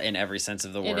horrible in every sense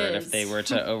of the word is. if they were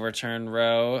to overturn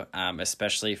Roe,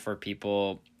 especially for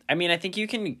people. I mean, I think you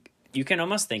can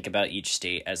almost think about each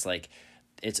state as like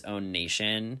its own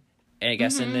nation, I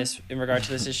guess, in regard to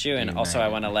this issue. And also, I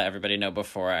want to let everybody know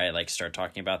before I like start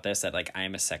talking about this that like I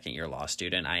am a second-year law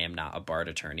student. I am not a barred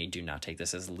attorney. Do not take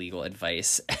this as legal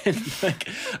advice. And like,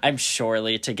 I'm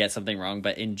surely to get something wrong,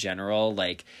 but in general,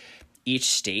 like each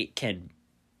state can,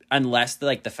 unless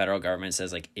the federal government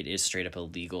says like it is straight up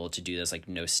illegal to do this, like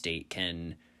no state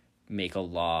can make a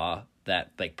law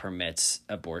that like permits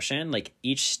abortion. Like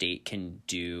each state can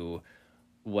do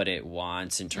what it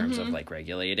wants in terms of like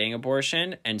regulating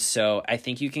abortion. And so I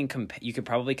think you could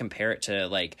probably compare it to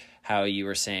like how you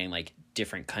were saying like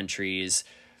different countries,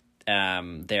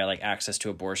 their like access to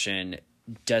abortion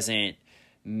doesn't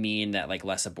mean that like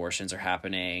less abortions are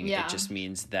happening. Yeah. It just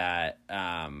means that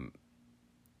I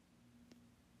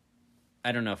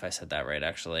don't know if I said that right,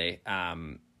 actually.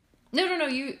 No,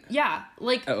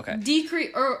 like, Oh, okay. decrease,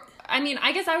 or, I mean,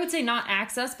 I guess I would say not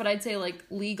access, but I'd say, like,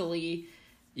 legally,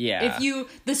 Yeah. if you,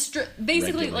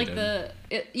 basically, like,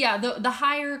 Regulated. the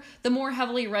higher, the more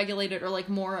heavily regulated or, like,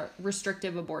 more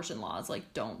restrictive abortion laws,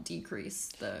 like, don't decrease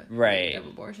the rate of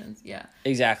abortions, yeah.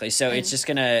 Exactly. So it's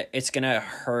gonna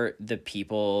hurt the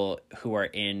people who are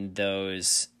in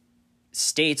those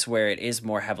states where it is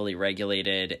more heavily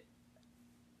regulated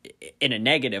in a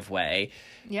negative way.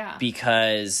 Yeah.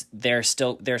 Because there's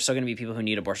still going to be people who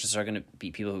need abortions. There are going to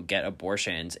be people who get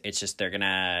abortions. It's just they're going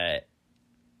to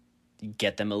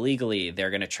get them illegally.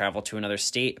 They're going to travel to another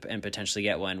state and potentially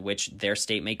get one, which their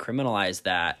state may criminalize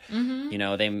that. You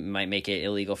know, they might make it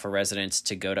illegal for residents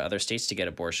to go to other states to get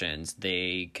abortions.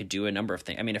 They could do a number of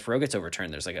things. I mean, if Roe gets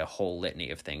overturned, there's like a whole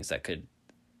litany of things that could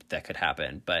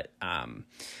happen. But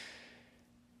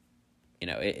you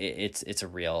know, it's a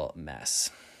real mess.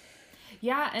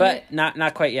 Yeah, and But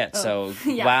not quite yet. So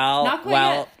yeah, while not quite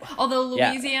while yet. Although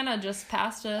yeah. Louisiana just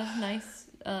passed a nice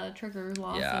trigger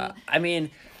law. yeah, So, I mean,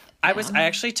 I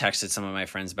actually texted some of my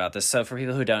friends about this. So for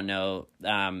people who don't know,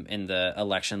 in the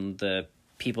election, the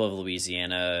people of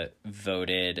Louisiana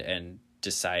voted and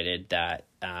decided that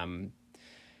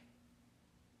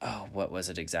what was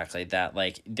it exactly? That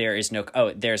like there's no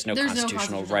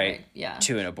constitutional right yeah.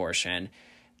 to an abortion.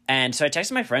 And so I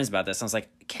texted my friends about this. And I was like,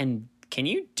 can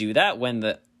you do that when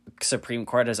the Supreme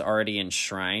Court has already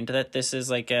enshrined that this is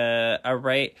like a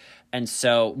right? And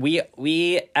so we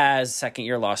as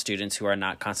second-year law students who are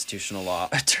not constitutional law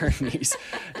attorneys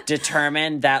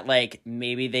determined that like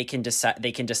maybe they can decide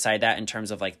that in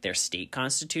terms of like their state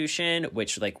constitution,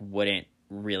 which like wouldn't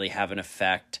really have an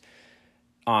effect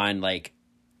on like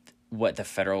what the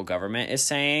federal government is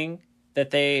saying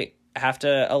that they have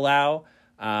to allow.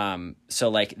 So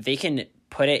like they can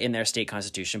put it in their state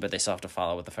constitution, but they still have to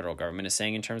follow what the federal government is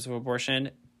saying in terms of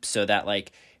abortion, so that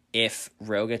like if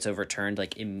Roe gets overturned,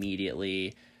 like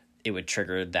immediately it would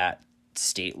trigger that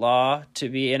state law to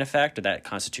be in effect, or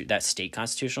that state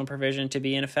constitutional provision to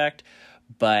be in effect.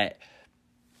 But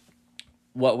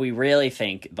what we really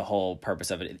think the whole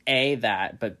purpose of it, A,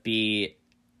 that, but B,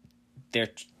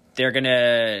 they're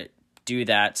gonna do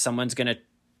that. Someone's gonna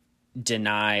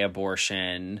deny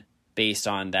abortion based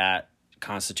on that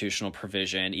constitutional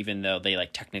provision, even though they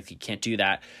like technically can't do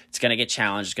that. It's going to get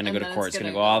challenged. It's going to go to court. It's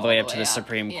going to go all the way up to the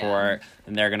Supreme Court,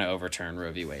 and they're going to overturn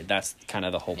Roe v. Wade. That's kind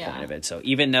of the whole point of it. So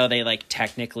even though they like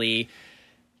technically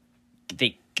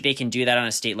they can do that on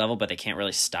a state level, but they can't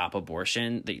really stop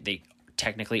abortion. They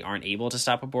technically aren't able to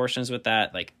stop abortions with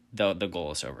that. Like the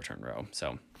goal is to overturn Roe.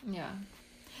 So yeah.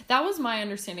 That was my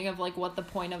understanding of, like, what the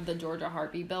point of the Georgia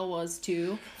Heartbeat Bill was,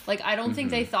 too. Like, I don't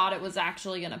think they thought it was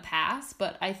actually going to pass,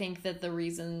 but I think that the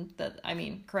reason that, I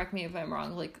mean, correct me if I'm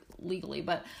wrong, like, legally,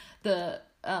 but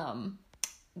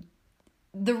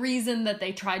the reason that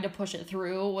they tried to push it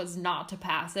through was not to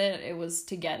pass it. It was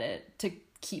to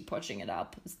keep pushing it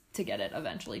up, to get it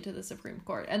eventually to the Supreme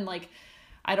Court. And like,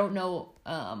 I don't know,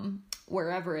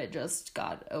 wherever it just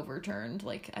got overturned,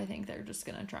 like, I think they're just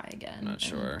gonna try again. Not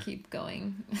sure. And keep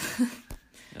going.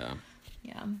 Yeah.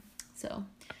 Yeah. So.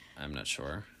 I'm not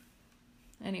sure.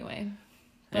 Anyway.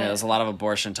 Yeah, there's a lot of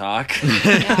abortion talk.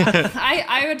 Yeah.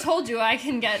 I had told you I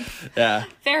can get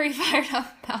very fired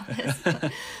up about this.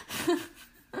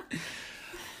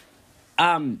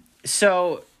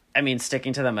 So, I mean,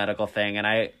 sticking to the medical thing,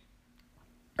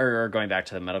 or going back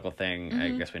to the medical thing, I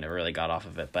guess we never really got off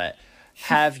of it, but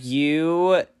have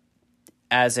you,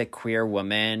 as a queer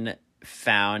woman,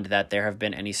 found that there have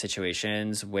been any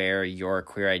situations where your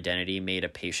queer identity made a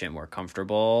patient more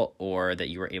comfortable, or that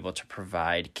you were able to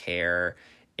provide care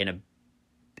in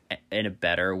a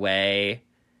better way?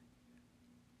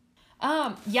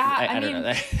 Yeah, I mean, don't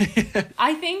know.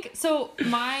 I think so.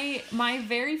 My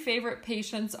very favorite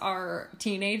patients are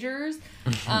teenagers.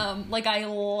 Like, I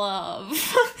love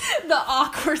the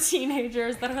awkward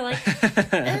teenagers that are like,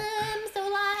 so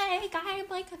like, I'm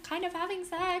like kind of having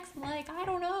sex. I'm like, I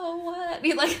don't know what. I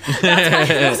mean, like,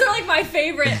 those are like my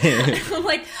favorite. I'm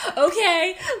like,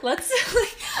 okay, let's.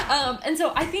 And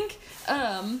so I think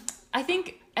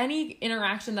any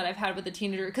interaction that I've had with a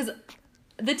teenager, because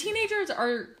the teenagers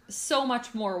are so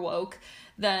much more woke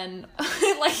than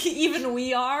like even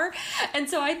we are, and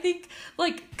so I think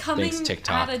like coming Thanks,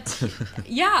 TikTok.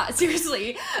 yeah,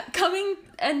 seriously, coming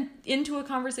and into a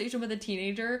conversation with a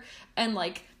teenager and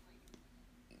like,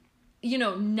 you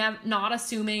know, not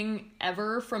assuming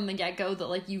ever from the get-go that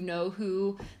like, you know,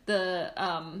 who the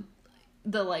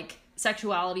like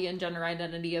sexuality and gender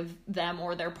identity of them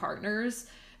or their partners,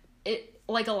 it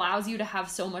like allows you to have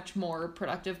so much more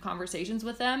productive conversations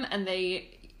with them, and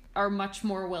they are much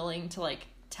more willing to like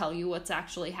tell you what's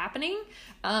actually happening.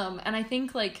 And I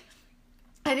think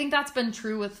that's been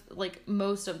true with like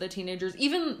most of the teenagers,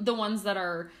 even the ones that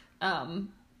are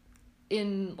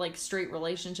in like straight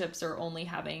relationships or only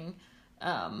having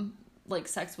like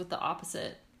sex with the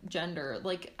opposite gender.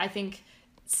 Like, I think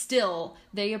still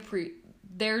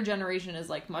their generation is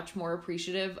like much more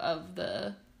appreciative of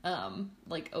the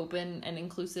like open and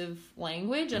inclusive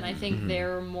language, and I think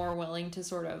they're more willing to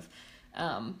sort of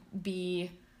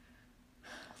be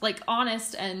like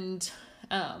honest and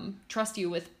trust you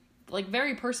with like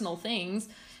very personal things,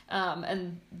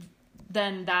 and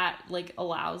then that like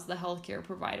allows the healthcare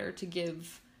provider to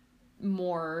give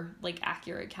more like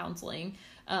accurate counseling.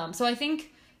 So I think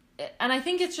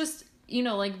it's just, you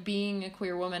know, like being a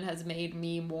queer woman has made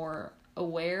me more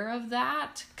aware of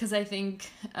that, because I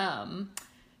think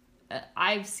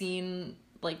I've seen,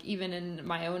 like, even in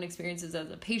my own experiences as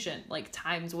a patient, like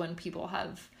times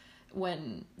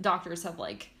when doctors have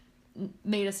like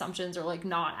made assumptions or like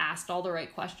not asked all the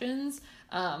right questions.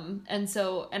 And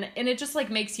so, and it just like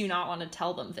makes you not want to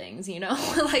tell them things, you know,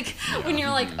 like when you're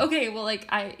like, okay, well, like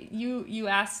you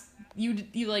asked, you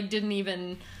like didn't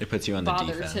even, it puts you on the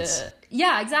defense.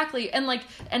 Yeah, exactly. And like,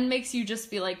 and makes you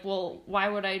just be like, well, why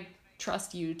would I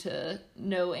trust you to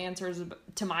know answers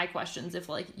to my questions if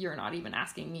like you're not even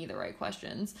asking me the right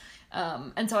questions?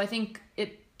 And so I think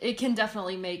it can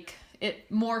definitely make it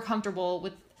more comfortable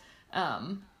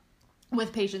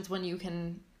with patients when you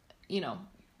can, you know,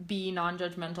 be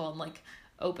non-judgmental and like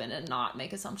open and not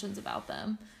make assumptions about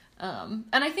them. And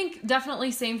I think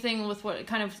definitely same thing with what,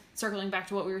 kind of circling back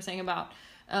to what we were saying about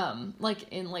like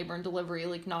in labor and delivery,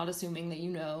 like not assuming that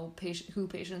you know who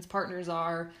patients' partners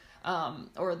are,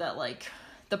 or that like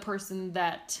the person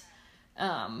that,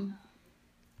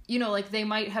 you know, like they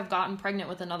might have gotten pregnant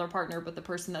with another partner, but the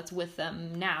person that's with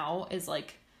them now is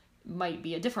like, might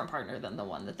be a different partner than the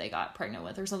one that they got pregnant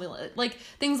with, or something like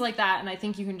things like that. And I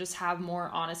think you can just have more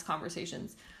honest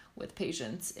conversations with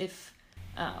patients if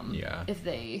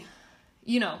they,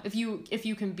 you know, if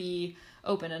you can be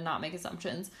open and not make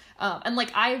assumptions. And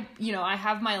like I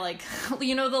have my like,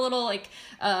 you know, the little like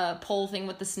pole thing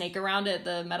with the snake around it,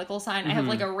 the medical sign. I have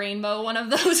like a rainbow one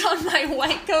of those on my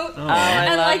white coat. Oh, I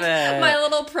and love like it. my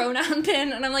little pronoun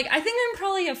pin. And I'm like, I think I'm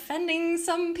probably offending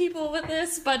some people with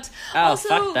this, but Oh, also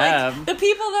fuck like them. the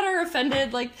people that are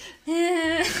offended, like,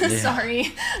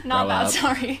 sorry, not Grow bad, up.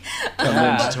 sorry. Coming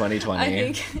to But 2020. I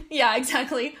think, yeah,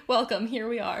 exactly. Welcome. Here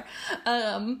we are.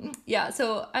 Yeah.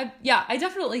 So I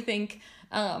definitely think,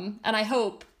 and I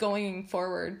hope going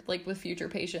forward, like with future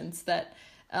patients, that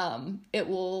it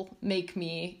will make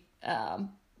me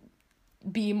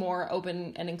be more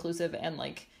open and inclusive and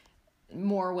like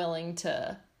more willing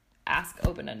to ask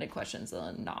open-ended questions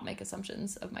and not make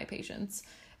assumptions of my patients.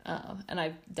 And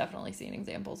I've definitely seen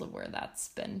examples of where that's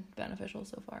been beneficial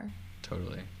so far.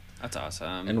 Totally. That's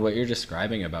awesome. And what you're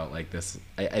describing about like this,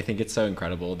 I think it's so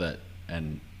incredible that,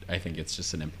 and I think it's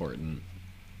just an important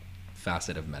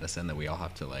facet of medicine that we all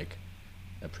have to like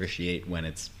appreciate when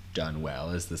it's done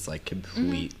well, is this like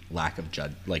complete lack of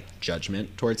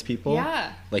judgment towards people.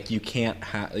 Yeah. Like you can't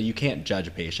judge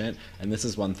a patient. And this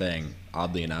is one thing,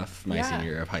 oddly enough, my senior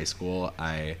year of high school,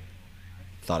 I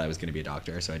thought I was going to be a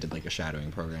doctor, so I did like a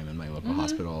shadowing program in my local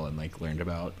hospital and like learned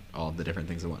about all of the different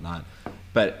things and whatnot.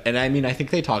 And I mean, I think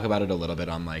they talk about it a little bit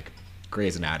on like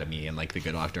Grey's Anatomy and like The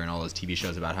Good Doctor and all those TV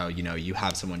shows about how, you know, you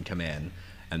have someone come in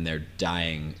and they're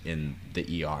dying in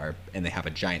the ER and they have a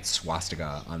giant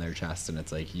swastika on their chest, and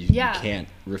it's like you can't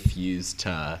refuse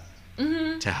to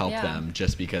help them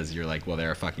just because you're like, well,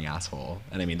 they're a fucking asshole.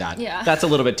 And I mean that's a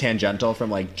little bit tangential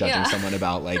from like judging someone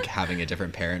about like having a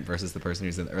different parent versus the person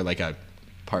who's in, or like a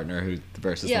partner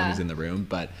versus the one who's in the room.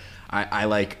 But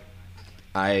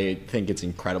I think it's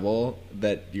incredible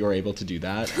that you're able to do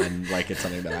that, and like it's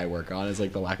something that I work on, is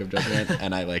like the lack of judgment,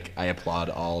 and I applaud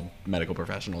all medical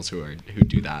professionals who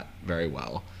do that very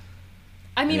well.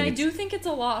 I mean, I do think it's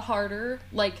a lot harder.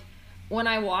 Like when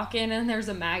I walk in and there's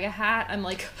a MAGA hat, I'm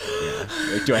like,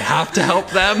 like, do I have to help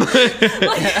them? like,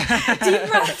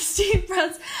 deep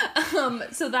breaths.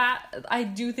 So that, I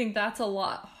do think that's a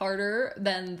lot harder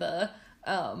than the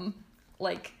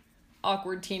like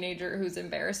awkward teenager who's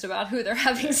embarrassed about who they're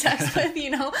having sex with, you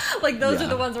know, like those are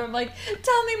the ones where I'm like,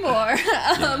 tell me more.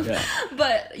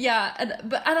 But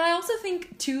I also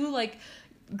think too, like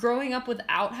growing up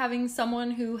without having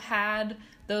someone who had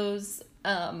those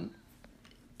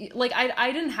like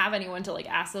I didn't have anyone to like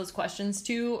ask those questions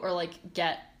to, or like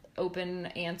get open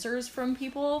answers from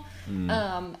people,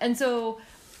 and so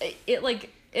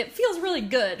it feels really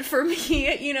good for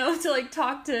me, you know, to like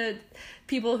talk to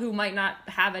people who might not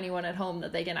have anyone at home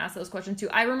that they can ask those questions to.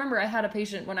 I remember I had a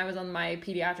patient when I was on my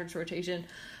pediatrics rotation,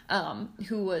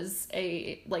 who was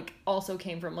also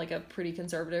came from like a pretty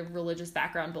conservative religious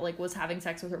background, but like was having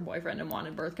sex with her boyfriend and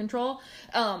wanted birth control.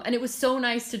 And it was so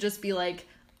nice to just be like,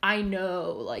 I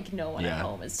know like no one at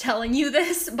home is telling you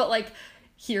this, but like,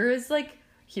 here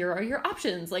are your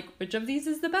options. Like, which of these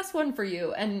is the best one for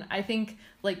you? And I think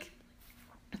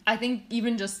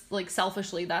even just like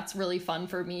selfishly, that's really fun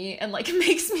for me, and like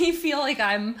makes me feel like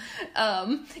I'm,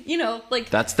 you know,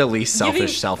 like that's the least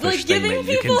selfish thing that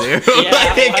you can do.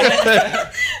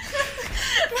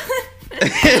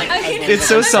 I mean, it's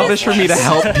so selfish for me to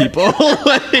help people.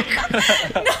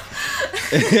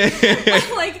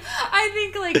 Like I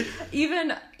think like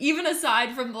even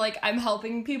aside from like I'm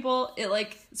helping people, it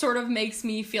like sort of makes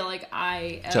me feel like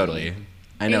I am totally.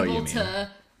 I know what you able mean. to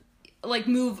like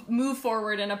move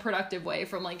forward in a productive way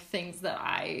from like things that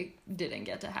I didn't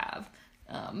get to have,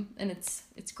 and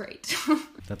it's great.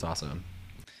 That's awesome.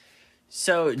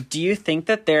 So, do you think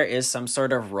that there is some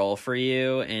sort of role for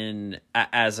you in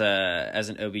as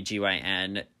an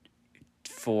OBGYN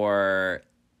for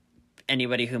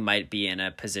anybody who might be in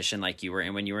a position like you were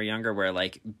in when you were younger, where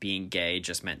like being gay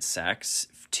just meant sex,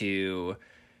 to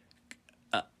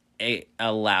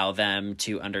allow them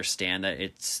to understand that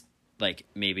it's like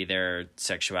maybe their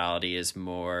sexuality is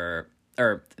more,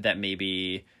 or that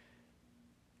maybe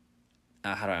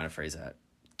how do I want to phrase that?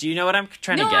 Do you know what I'm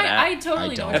trying to get at? I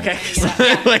totally know. Okay.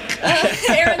 Like,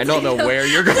 I don't know where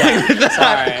you're going with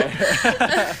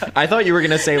that. Sorry. I thought you were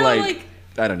gonna say like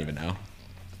I don't even know.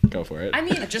 Go for it. I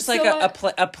mean, just like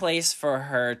a place for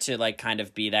her to like kind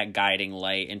of be that guiding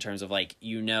light in terms of like,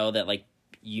 you know, that like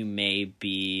you may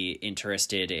be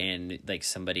interested in like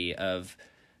somebody of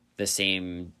the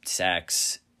same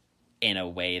sex in a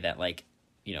way that like,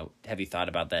 you know, have you thought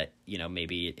about that, you know,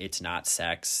 maybe it's not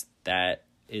sex that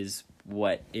is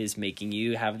what is making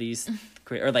you have these,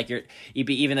 or like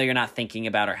even though you're not thinking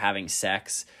about or having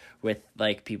sex with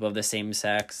like people of the same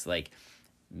sex, like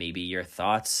maybe your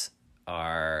thoughts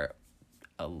are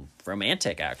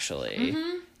romantic actually.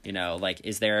 You know, like,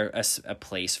 is there a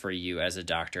place for you as a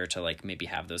doctor to like maybe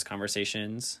have those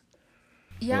conversations?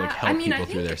 Yeah, or, like, help I mean, people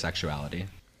through their sexuality.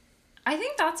 I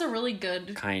think that's a really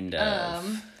good kind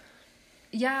of.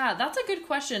 Yeah, that's a good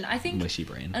question. I think Mushy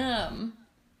brain.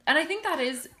 and I think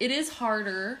it is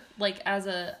harder, like as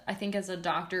a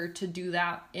doctor to do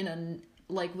that in a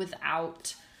like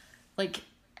without like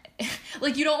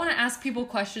like you don't want to ask people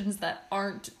questions that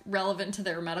aren't relevant to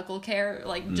their medical care,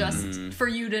 like just for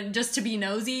you to be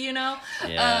nosy, you know?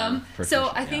 Yeah,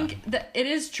 so I think that it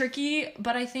is tricky,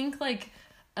 but I think like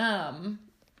I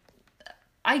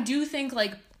do think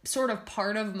like sort of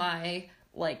part of my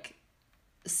like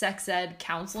sex ed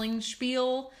counseling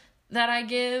spiel that I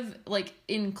give like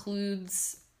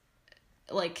includes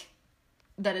like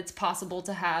that it's possible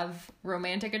to have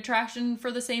romantic attraction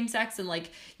for the same sex, and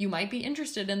like you might be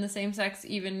interested in the same sex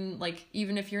even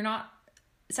if you're not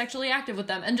sexually active with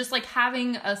them, and just like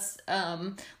having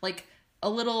like a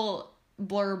little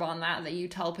blurb on that you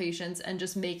tell patients, and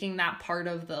just making that part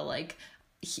of the like,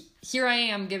 here I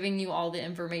am giving you all the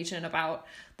information about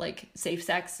like safe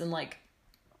sex, and like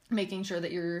making sure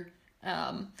that you're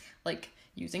like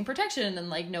using protection, and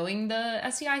like knowing the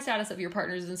STI status of your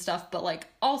partners and stuff. But like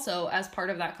also as part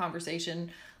of that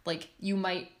conversation, like you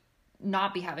might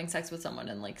not be having sex with someone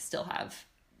and like still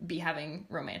be having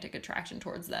romantic attraction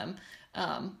towards them.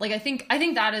 Like I think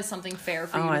that is something fair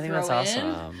for you to throw that's in.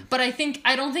 awesome. But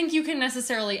I don't think you can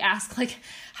necessarily ask like,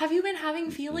 have you been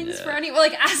having feelings for any,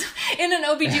 like as in an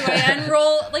OBGYN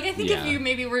role? Like I think if you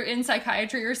maybe were in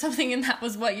psychiatry or something and that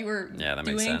was what you were that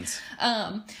doing. makes sense.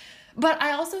 But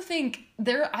I also think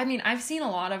I've seen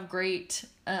a lot of great,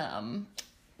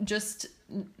 just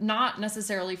not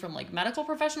necessarily from like medical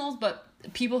professionals, but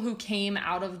people who came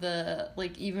out of the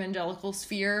like evangelical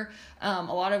sphere, a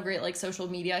lot of great like social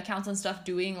media accounts and stuff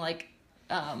doing like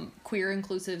queer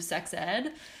inclusive sex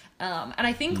ed. And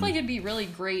I think like it'd be really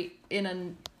great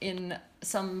in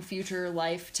some future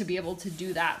life to be able to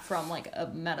do that from like a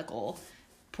medical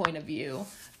point of view.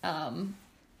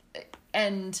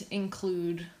 And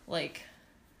include like,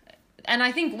 and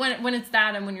I think when it's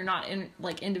that, and when you're not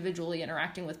like individually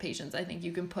interacting with patients, I think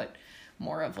you can put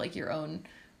more of like your own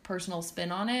personal spin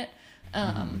on it.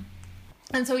 And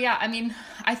so, yeah, I mean,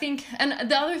 I think, and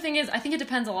the other thing is, I think it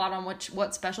depends a lot on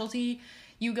what specialty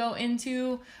you go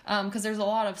into, because there's a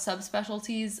lot of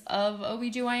subspecialties of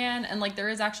OBGYN, and like there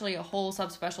is actually a whole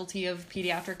subspecialty of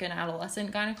pediatric and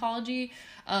adolescent gynecology,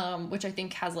 which I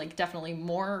think has like definitely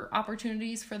more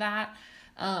opportunities for that.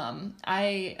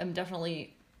 I am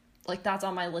definitely like, that's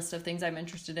on my list of things I'm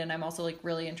interested in. I'm also like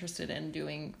really interested in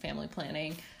doing family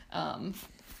planning.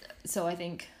 So I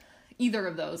think either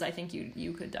of those, I think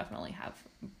you could definitely have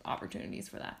opportunities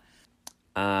for that.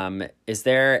 Is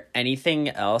there anything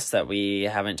else that we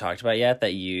haven't talked about yet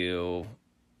that you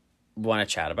want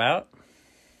to chat about? I'm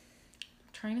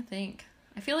trying to think.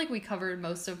 I feel like we covered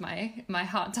most of my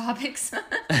hot topics.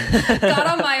 Got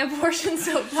on my abortion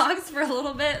soapbox for a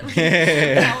little bit.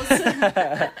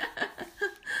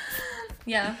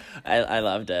 Yeah. I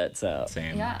loved it. So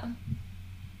Same. Yeah.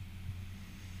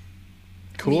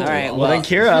 Cool. All right, Well, then,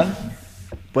 well- Kira,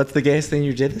 what's the gayest thing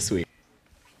you did this week?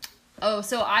 Oh,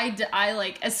 so I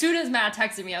like, as soon as Matt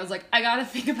texted me, I was like, I gotta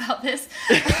think about this.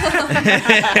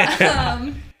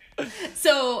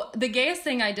 So the gayest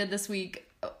thing I did this week,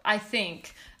 I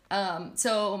think,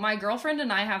 so my girlfriend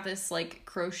and I have this like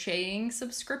crocheting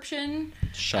subscription.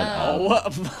 Shut up.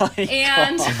 Oh my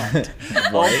And god.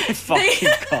 Oh my fucking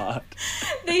god.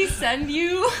 they send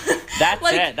you That's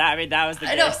like, it. That was the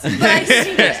I know, gist. but I just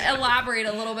need to elaborate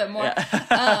a little bit more.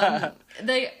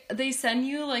 They send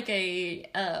you like a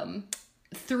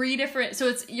 3 different, so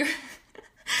it's you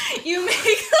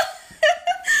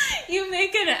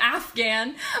make an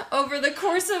Afghan over the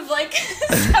course of like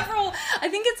several, I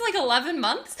think it's like 11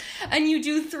 months, and you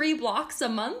do 3 blocks a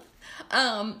month.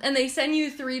 And they send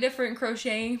you 3 different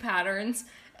crocheting patterns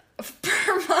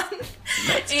per month.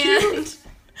 That's and cute.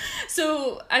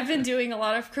 So I've been doing a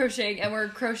lot of crocheting, and we're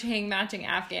crocheting matching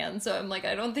Afghans. So I'm like,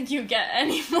 I don't think you get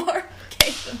any more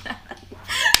gay than that.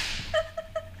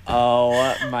 Oh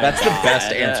my That's god. the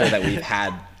best answer that we've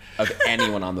had of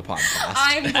anyone on the podcast.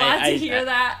 I'm glad to hear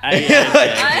that. I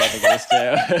think it is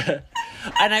too.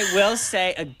 And I will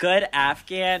say, a good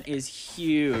Afghan is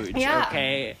huge. Yeah.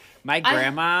 Okay, my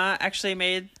grandma actually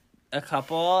made a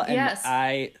couple, and Yes.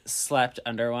 I slept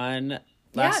under one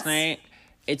last Yes. night.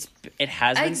 It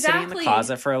has been sitting in the Exactly.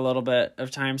 closet for a little bit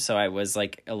of time, so I was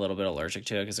like a little bit allergic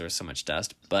to it because there was so much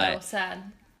dust. But Oh,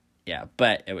 sad. yeah,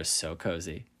 but it was so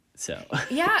cozy. So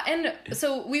Yeah, and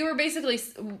so we were basically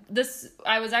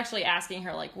I was actually asking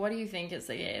her, like, what do you think is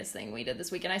the gayest thing we did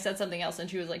this week? And I said something else, and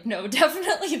she was like, no,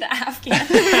 definitely the Afghan.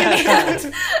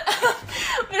 And,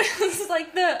 but it was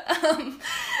like the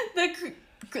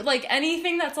like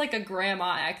anything that's like a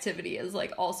grandma activity is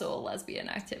like also a lesbian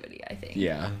activity, I think.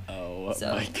 Yeah. oh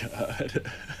So- my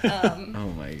god. Oh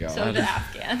my god. So the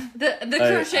Afghan, the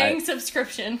crocheting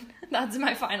subscription. That's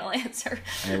my final answer.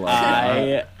 I love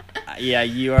that. Yeah,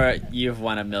 you have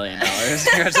won $1 million.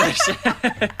 Congratulations.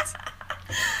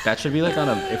 That should be like on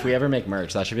a. If we ever make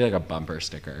merch, that should be like a bumper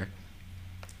sticker.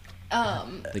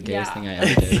 The gayest thing I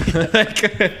ever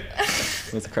did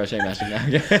was crochet matching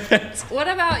napkins. What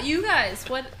about you guys?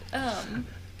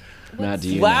 Matt,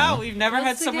 do you Wow, know? we've never had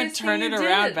What's the someone gayest turn thing it you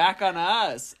around did? back on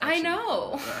us. I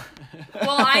know.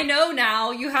 Well, I know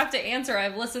now. You have to answer.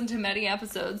 I've listened to many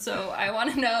episodes, so I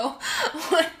want to know.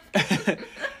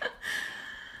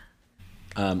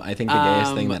 I think the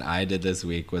gayest thing that I did this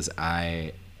week was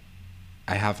I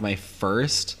have my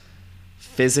first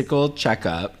physical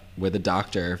checkup with a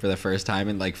doctor for the first time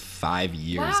in like 5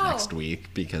 years Wow. next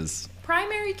week because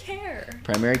Primary care.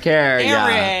 primary care. Yeah.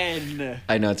 Aaron!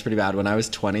 I know it's pretty bad. When I was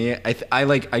 20,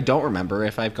 I don't remember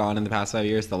if I've gone in the past 5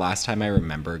 years. The last time I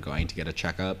remember going to get a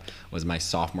checkup was my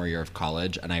sophomore year of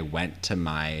college, and I went to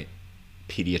my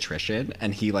pediatrician,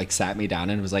 and he like sat me down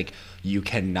and was like, "You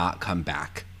cannot come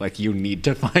back. Like, you need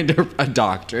to find a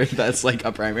doctor that's like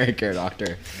a primary care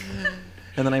doctor."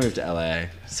 And then I moved to LA,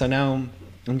 so now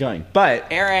I'm going. But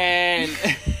Aaron!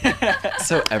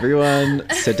 so everyone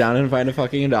sit down and find a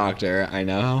fucking doctor. I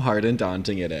know how hard and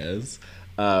daunting it is.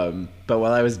 But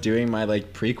while I was doing my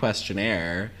like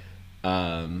pre-questionnaire,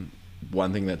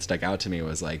 one thing that stuck out to me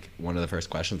was like one of the first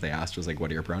questions they asked was like,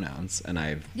 "What are your pronouns?" And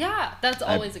Yeah, that's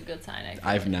always a good sign. I feel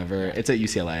I've like. never, it's at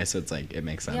UCLA, so it's like, it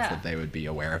makes sense Yeah. that they would be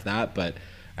aware of that, but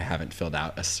I haven't filled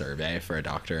out a survey for a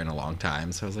doctor in a long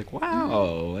time. So I was like,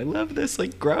 wow, I love this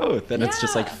like growth. And it's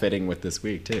just like Yeah. fitting with this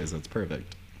week too. So it's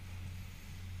perfect.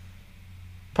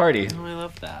 Party. Oh, I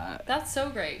love that. That's so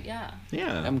great. Yeah.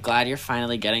 Yeah. I'm glad you're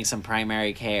finally getting some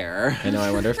primary care. I know.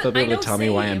 I wonder if they'll be I able to know, tell me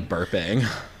why I'm same. burping.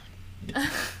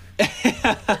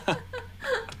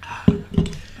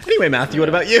 Anyway, Matthew, what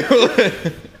about you?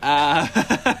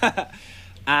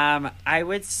 I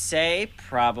would say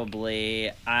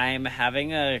probably I'm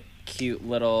having a cute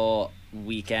little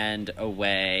weekend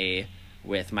away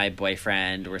with my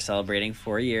boyfriend. We're celebrating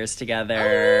 4 years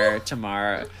together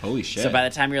tomorrow. Holy shit. So by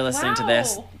the time you're listening to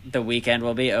this, Wow. the weekend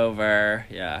will be over.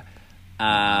 Yeah.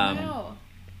 Wow.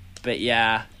 But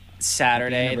yeah,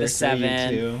 Saturday the Anniversary, you 7th.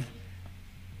 two.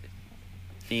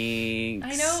 I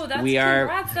Thanks. know. That's we are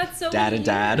congrats. That's so Dad many and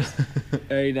dad.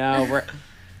 I years. know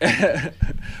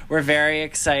we're very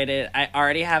excited. I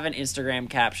already have an Instagram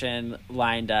caption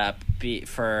lined up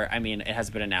for. I mean, it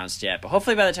hasn't been announced yet, but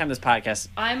hopefully by the time this podcast,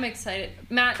 I'm excited.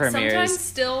 Matt, Premieres. sometimes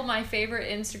still my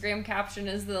favorite Instagram caption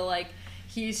is the like,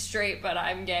 "He's straight but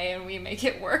I'm gay and we make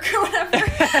it work," or whatever.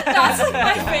 That's like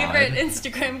my favorite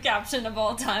Instagram caption of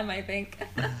all time, I think.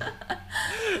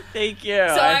 thank you. So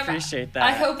I appreciate that.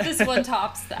 I hope this one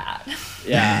tops that.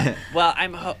 Yeah. Well,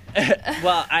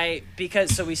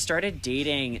 because we started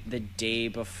dating the day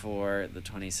before the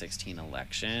 2016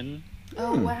 election.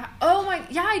 Oh wow! Oh my!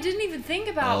 Yeah, I didn't even think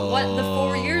about what the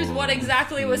 4 years, what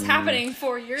exactly was happening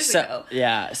 4 years ago. So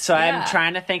Yeah. I'm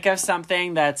trying to think of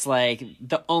something that's like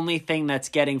the only thing that's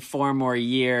getting 4 more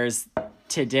years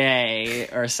today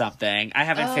or something. I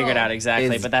haven't figured out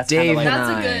exactly, It's but that's kind of Dave like and That's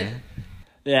a I. good.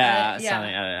 yeah, yeah.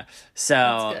 something. I don't know.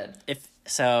 So That's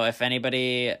good. if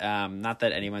anybody, not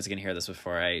that anyone's gonna hear this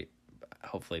before I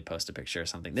hopefully post a picture or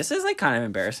something. This is like kind of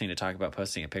embarrassing to talk about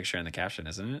posting a picture in the caption,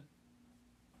 isn't it?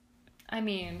 I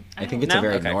mean, I think it's a No?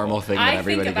 very Okay, normal cool. thing that I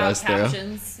everybody think about goes through.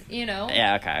 captions. You know.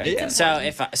 Yeah. Okay. Yeah.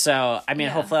 So I mean,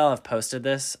 Yeah. hopefully I'll have posted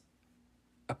this.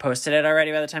 I posted it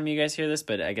already by the time you guys hear this,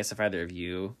 but I guess if either of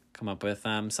you come up with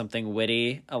something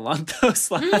witty along those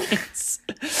lines,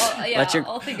 Yeah,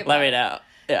 I'll think about let me it. know.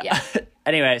 Yeah. Yeah.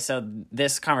 Anyway, so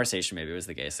this conversation maybe was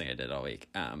the gayest thing I did all week.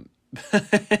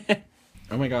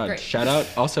 Oh my god. Great. Shout out.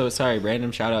 Also, sorry,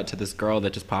 random shout out to this girl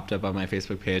that just popped up on my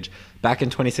Facebook page. Back in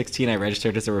 2016, I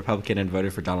registered as a Republican and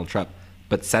voted for Donald Trump.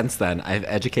 But since then, I've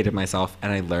educated myself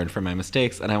and I learned from my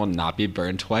mistakes, and I will not be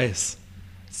burned twice.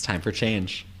 It's time for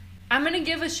change. I'm gonna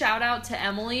give a shout out to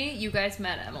Emily. You guys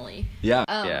met Emily. Yeah.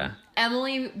 Yeah.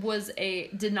 Emily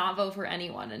did not vote for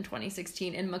anyone in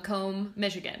 2016 in Macomb,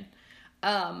 Michigan.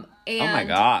 And Oh my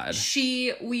God.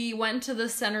 we went to the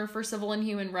Center for Civil and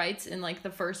Human Rights in like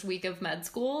the first week of med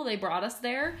school. They brought us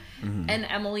there, and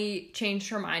Emily changed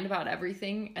her mind about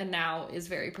everything and now is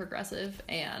very progressive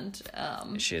and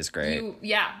She is great.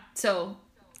 so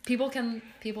people can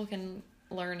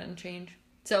learn and change.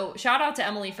 So shout out to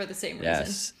Emily for the same reason.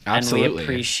 Yes. Absolutely. And we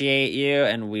appreciate you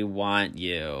and we want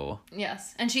you.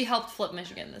 Yes, and she helped flip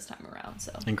Michigan this time around.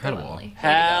 So Incredible. go, Emily. Way to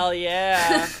Hell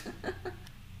yeah.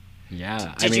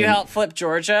 Yeah. Did you help flip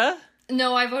Georgia? go.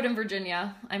 No, I vote in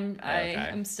Virginia. I Okay.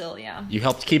 am still You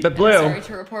helped keep it blue. Sorry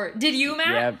to report. Did you, Matt?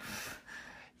 Yeah.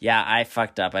 Yeah, I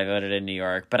fucked up. I voted in New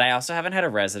York, but I also haven't had a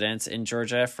residence in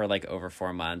Georgia for like over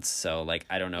 4 months. So like,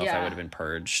 I don't know if I Yeah. would have been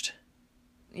purged.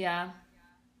 Yeah.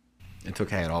 It's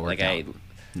okay. It all worked Like out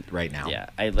right now. Yeah,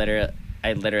 I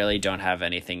literally don't have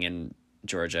anything in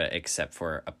Georgia except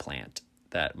for a plant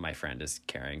that my friend is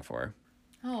caring for.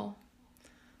 Oh,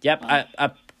 Yep,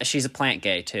 she's a plant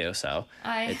gay too, so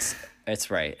I it's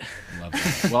It's right. Love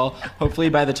that. Well, hopefully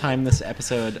by the time this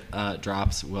episode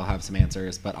drops, we'll have some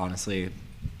answers. But honestly,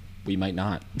 we might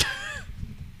not.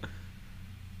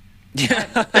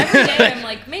 Every day I'm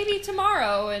like, maybe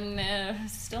tomorrow, and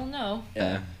still no.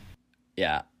 Yeah.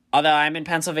 Yeah. Although I'm in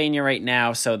Pennsylvania right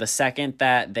now, so the second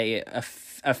that they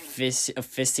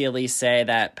officially say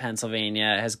that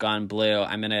Pennsylvania has gone blue,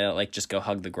 I'm gonna like just go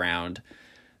hug the ground.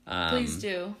 Please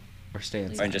do. Or stay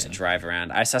inside. Or just drive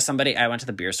around. I saw somebody. I went to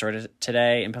the beer store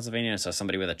today in Pennsylvania and saw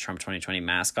somebody with a Trump 2020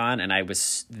 mask on, and I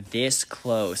was this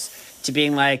close to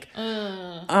being like,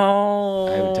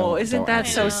 "Oh, isn't that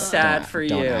so sad for you?"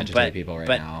 Don't agitate people right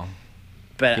now.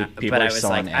 But People I are was so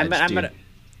like, on I'm edge, gonna.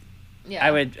 Yeah.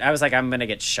 I was like, I'm gonna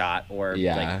get shot, or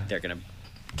Yeah. like they're gonna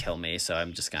kill me. So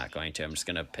I'm just not going to. I'm just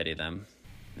gonna pity them.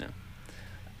 No.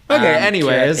 Okay, Kira,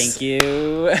 anyways. thank you.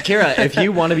 Kira, if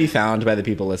you want to be found by the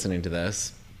people listening to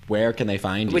this, where can they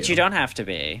find you? Which you don't have to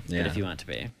be, Yeah. but if you want to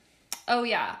be. Oh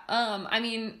yeah. I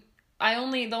mean,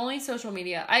 the only social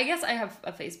media, I guess I have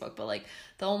a Facebook, but like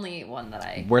the only one that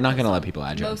I We're not going to let people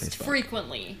add you on most Facebook.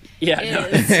 frequently Yeah, no.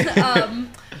 is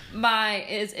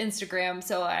Instagram.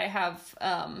 So I have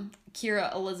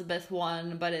Kira Elizabeth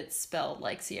 1, but it's spelled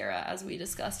like Sierra, as we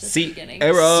discussed at the beginning.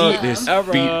 Error. This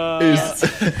Error.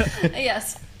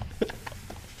 Yes.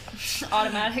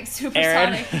 Automatic,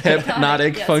 supersonic,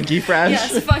 Hypnotic, yes. funky, fresh.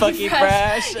 Yes, funky, Funky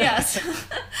fresh. fresh. Yes,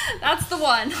 that's the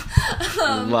one.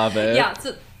 Love it. Yeah.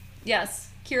 So, yes,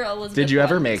 Kira Elizabeth. Did you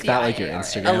ever 1, make that like your CIARA.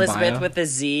 Instagram Elizabeth bio? with a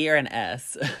Z or an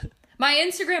S. My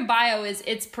Instagram bio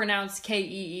it's pronounced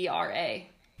Keera,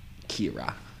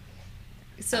 Kira.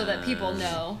 so that people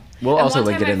know. We'll And also one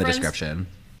link time it in my the friends- description.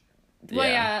 Well,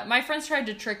 Yeah. yeah, my friends tried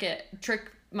to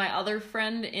trick my other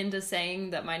friend into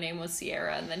saying that my name was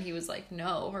Sierra, and then he was like,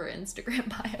 "No, her Instagram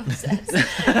bio says."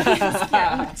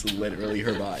 Yeah, It's literally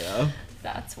her bio.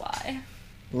 that's why.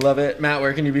 Love it. Matt,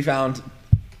 where can you be found?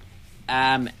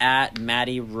 At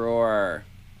Maddie Roar.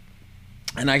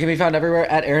 And I can be found everywhere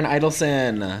at Aaron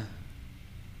Idelson.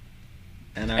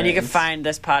 And you can find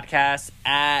this podcast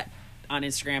on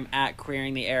Instagram at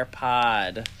Queering the Air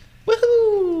Pod.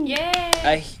 Woohoo!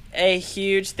 Yay! A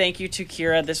huge thank you to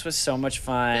Kira. This was so much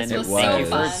fun. This was It Thank was. you so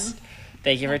for fun.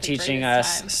 thank you for Had the teaching greatest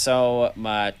us time. so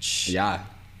much. Yeah.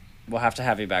 We'll have to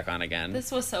have you back on again.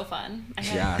 This was so fun. I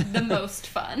had Yeah. the most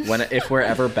fun. If we're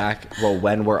ever back,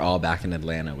 when we're all back in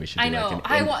Atlanta, we should do I know.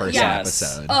 like I an want- in-person yes.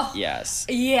 episode. Oh Yes.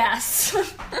 yes,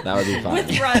 That would be fun. with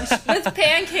brunch, with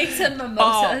pancakes and Oh,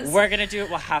 mimosas. we're gonna do it.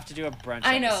 We'll have to do a brunch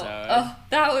I know. episode. Oh,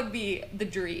 that would be the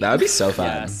dream. That would be so fun.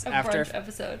 Yes. a After brunch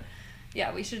episode.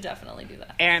 Yeah, we should definitely do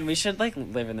that. Aaron, we should like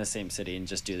live in the same city and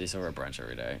just do these over brunch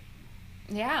every day.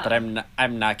 Yeah. But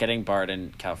I'm not getting barred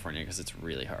in California because it's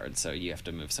really hard. So you have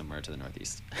to move somewhere to the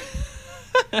Northeast.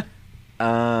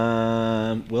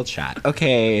 We'll chat.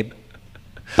 Okay.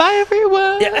 Bye,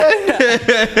 everyone.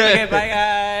 Okay, bye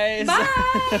guys.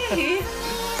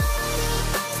 Bye.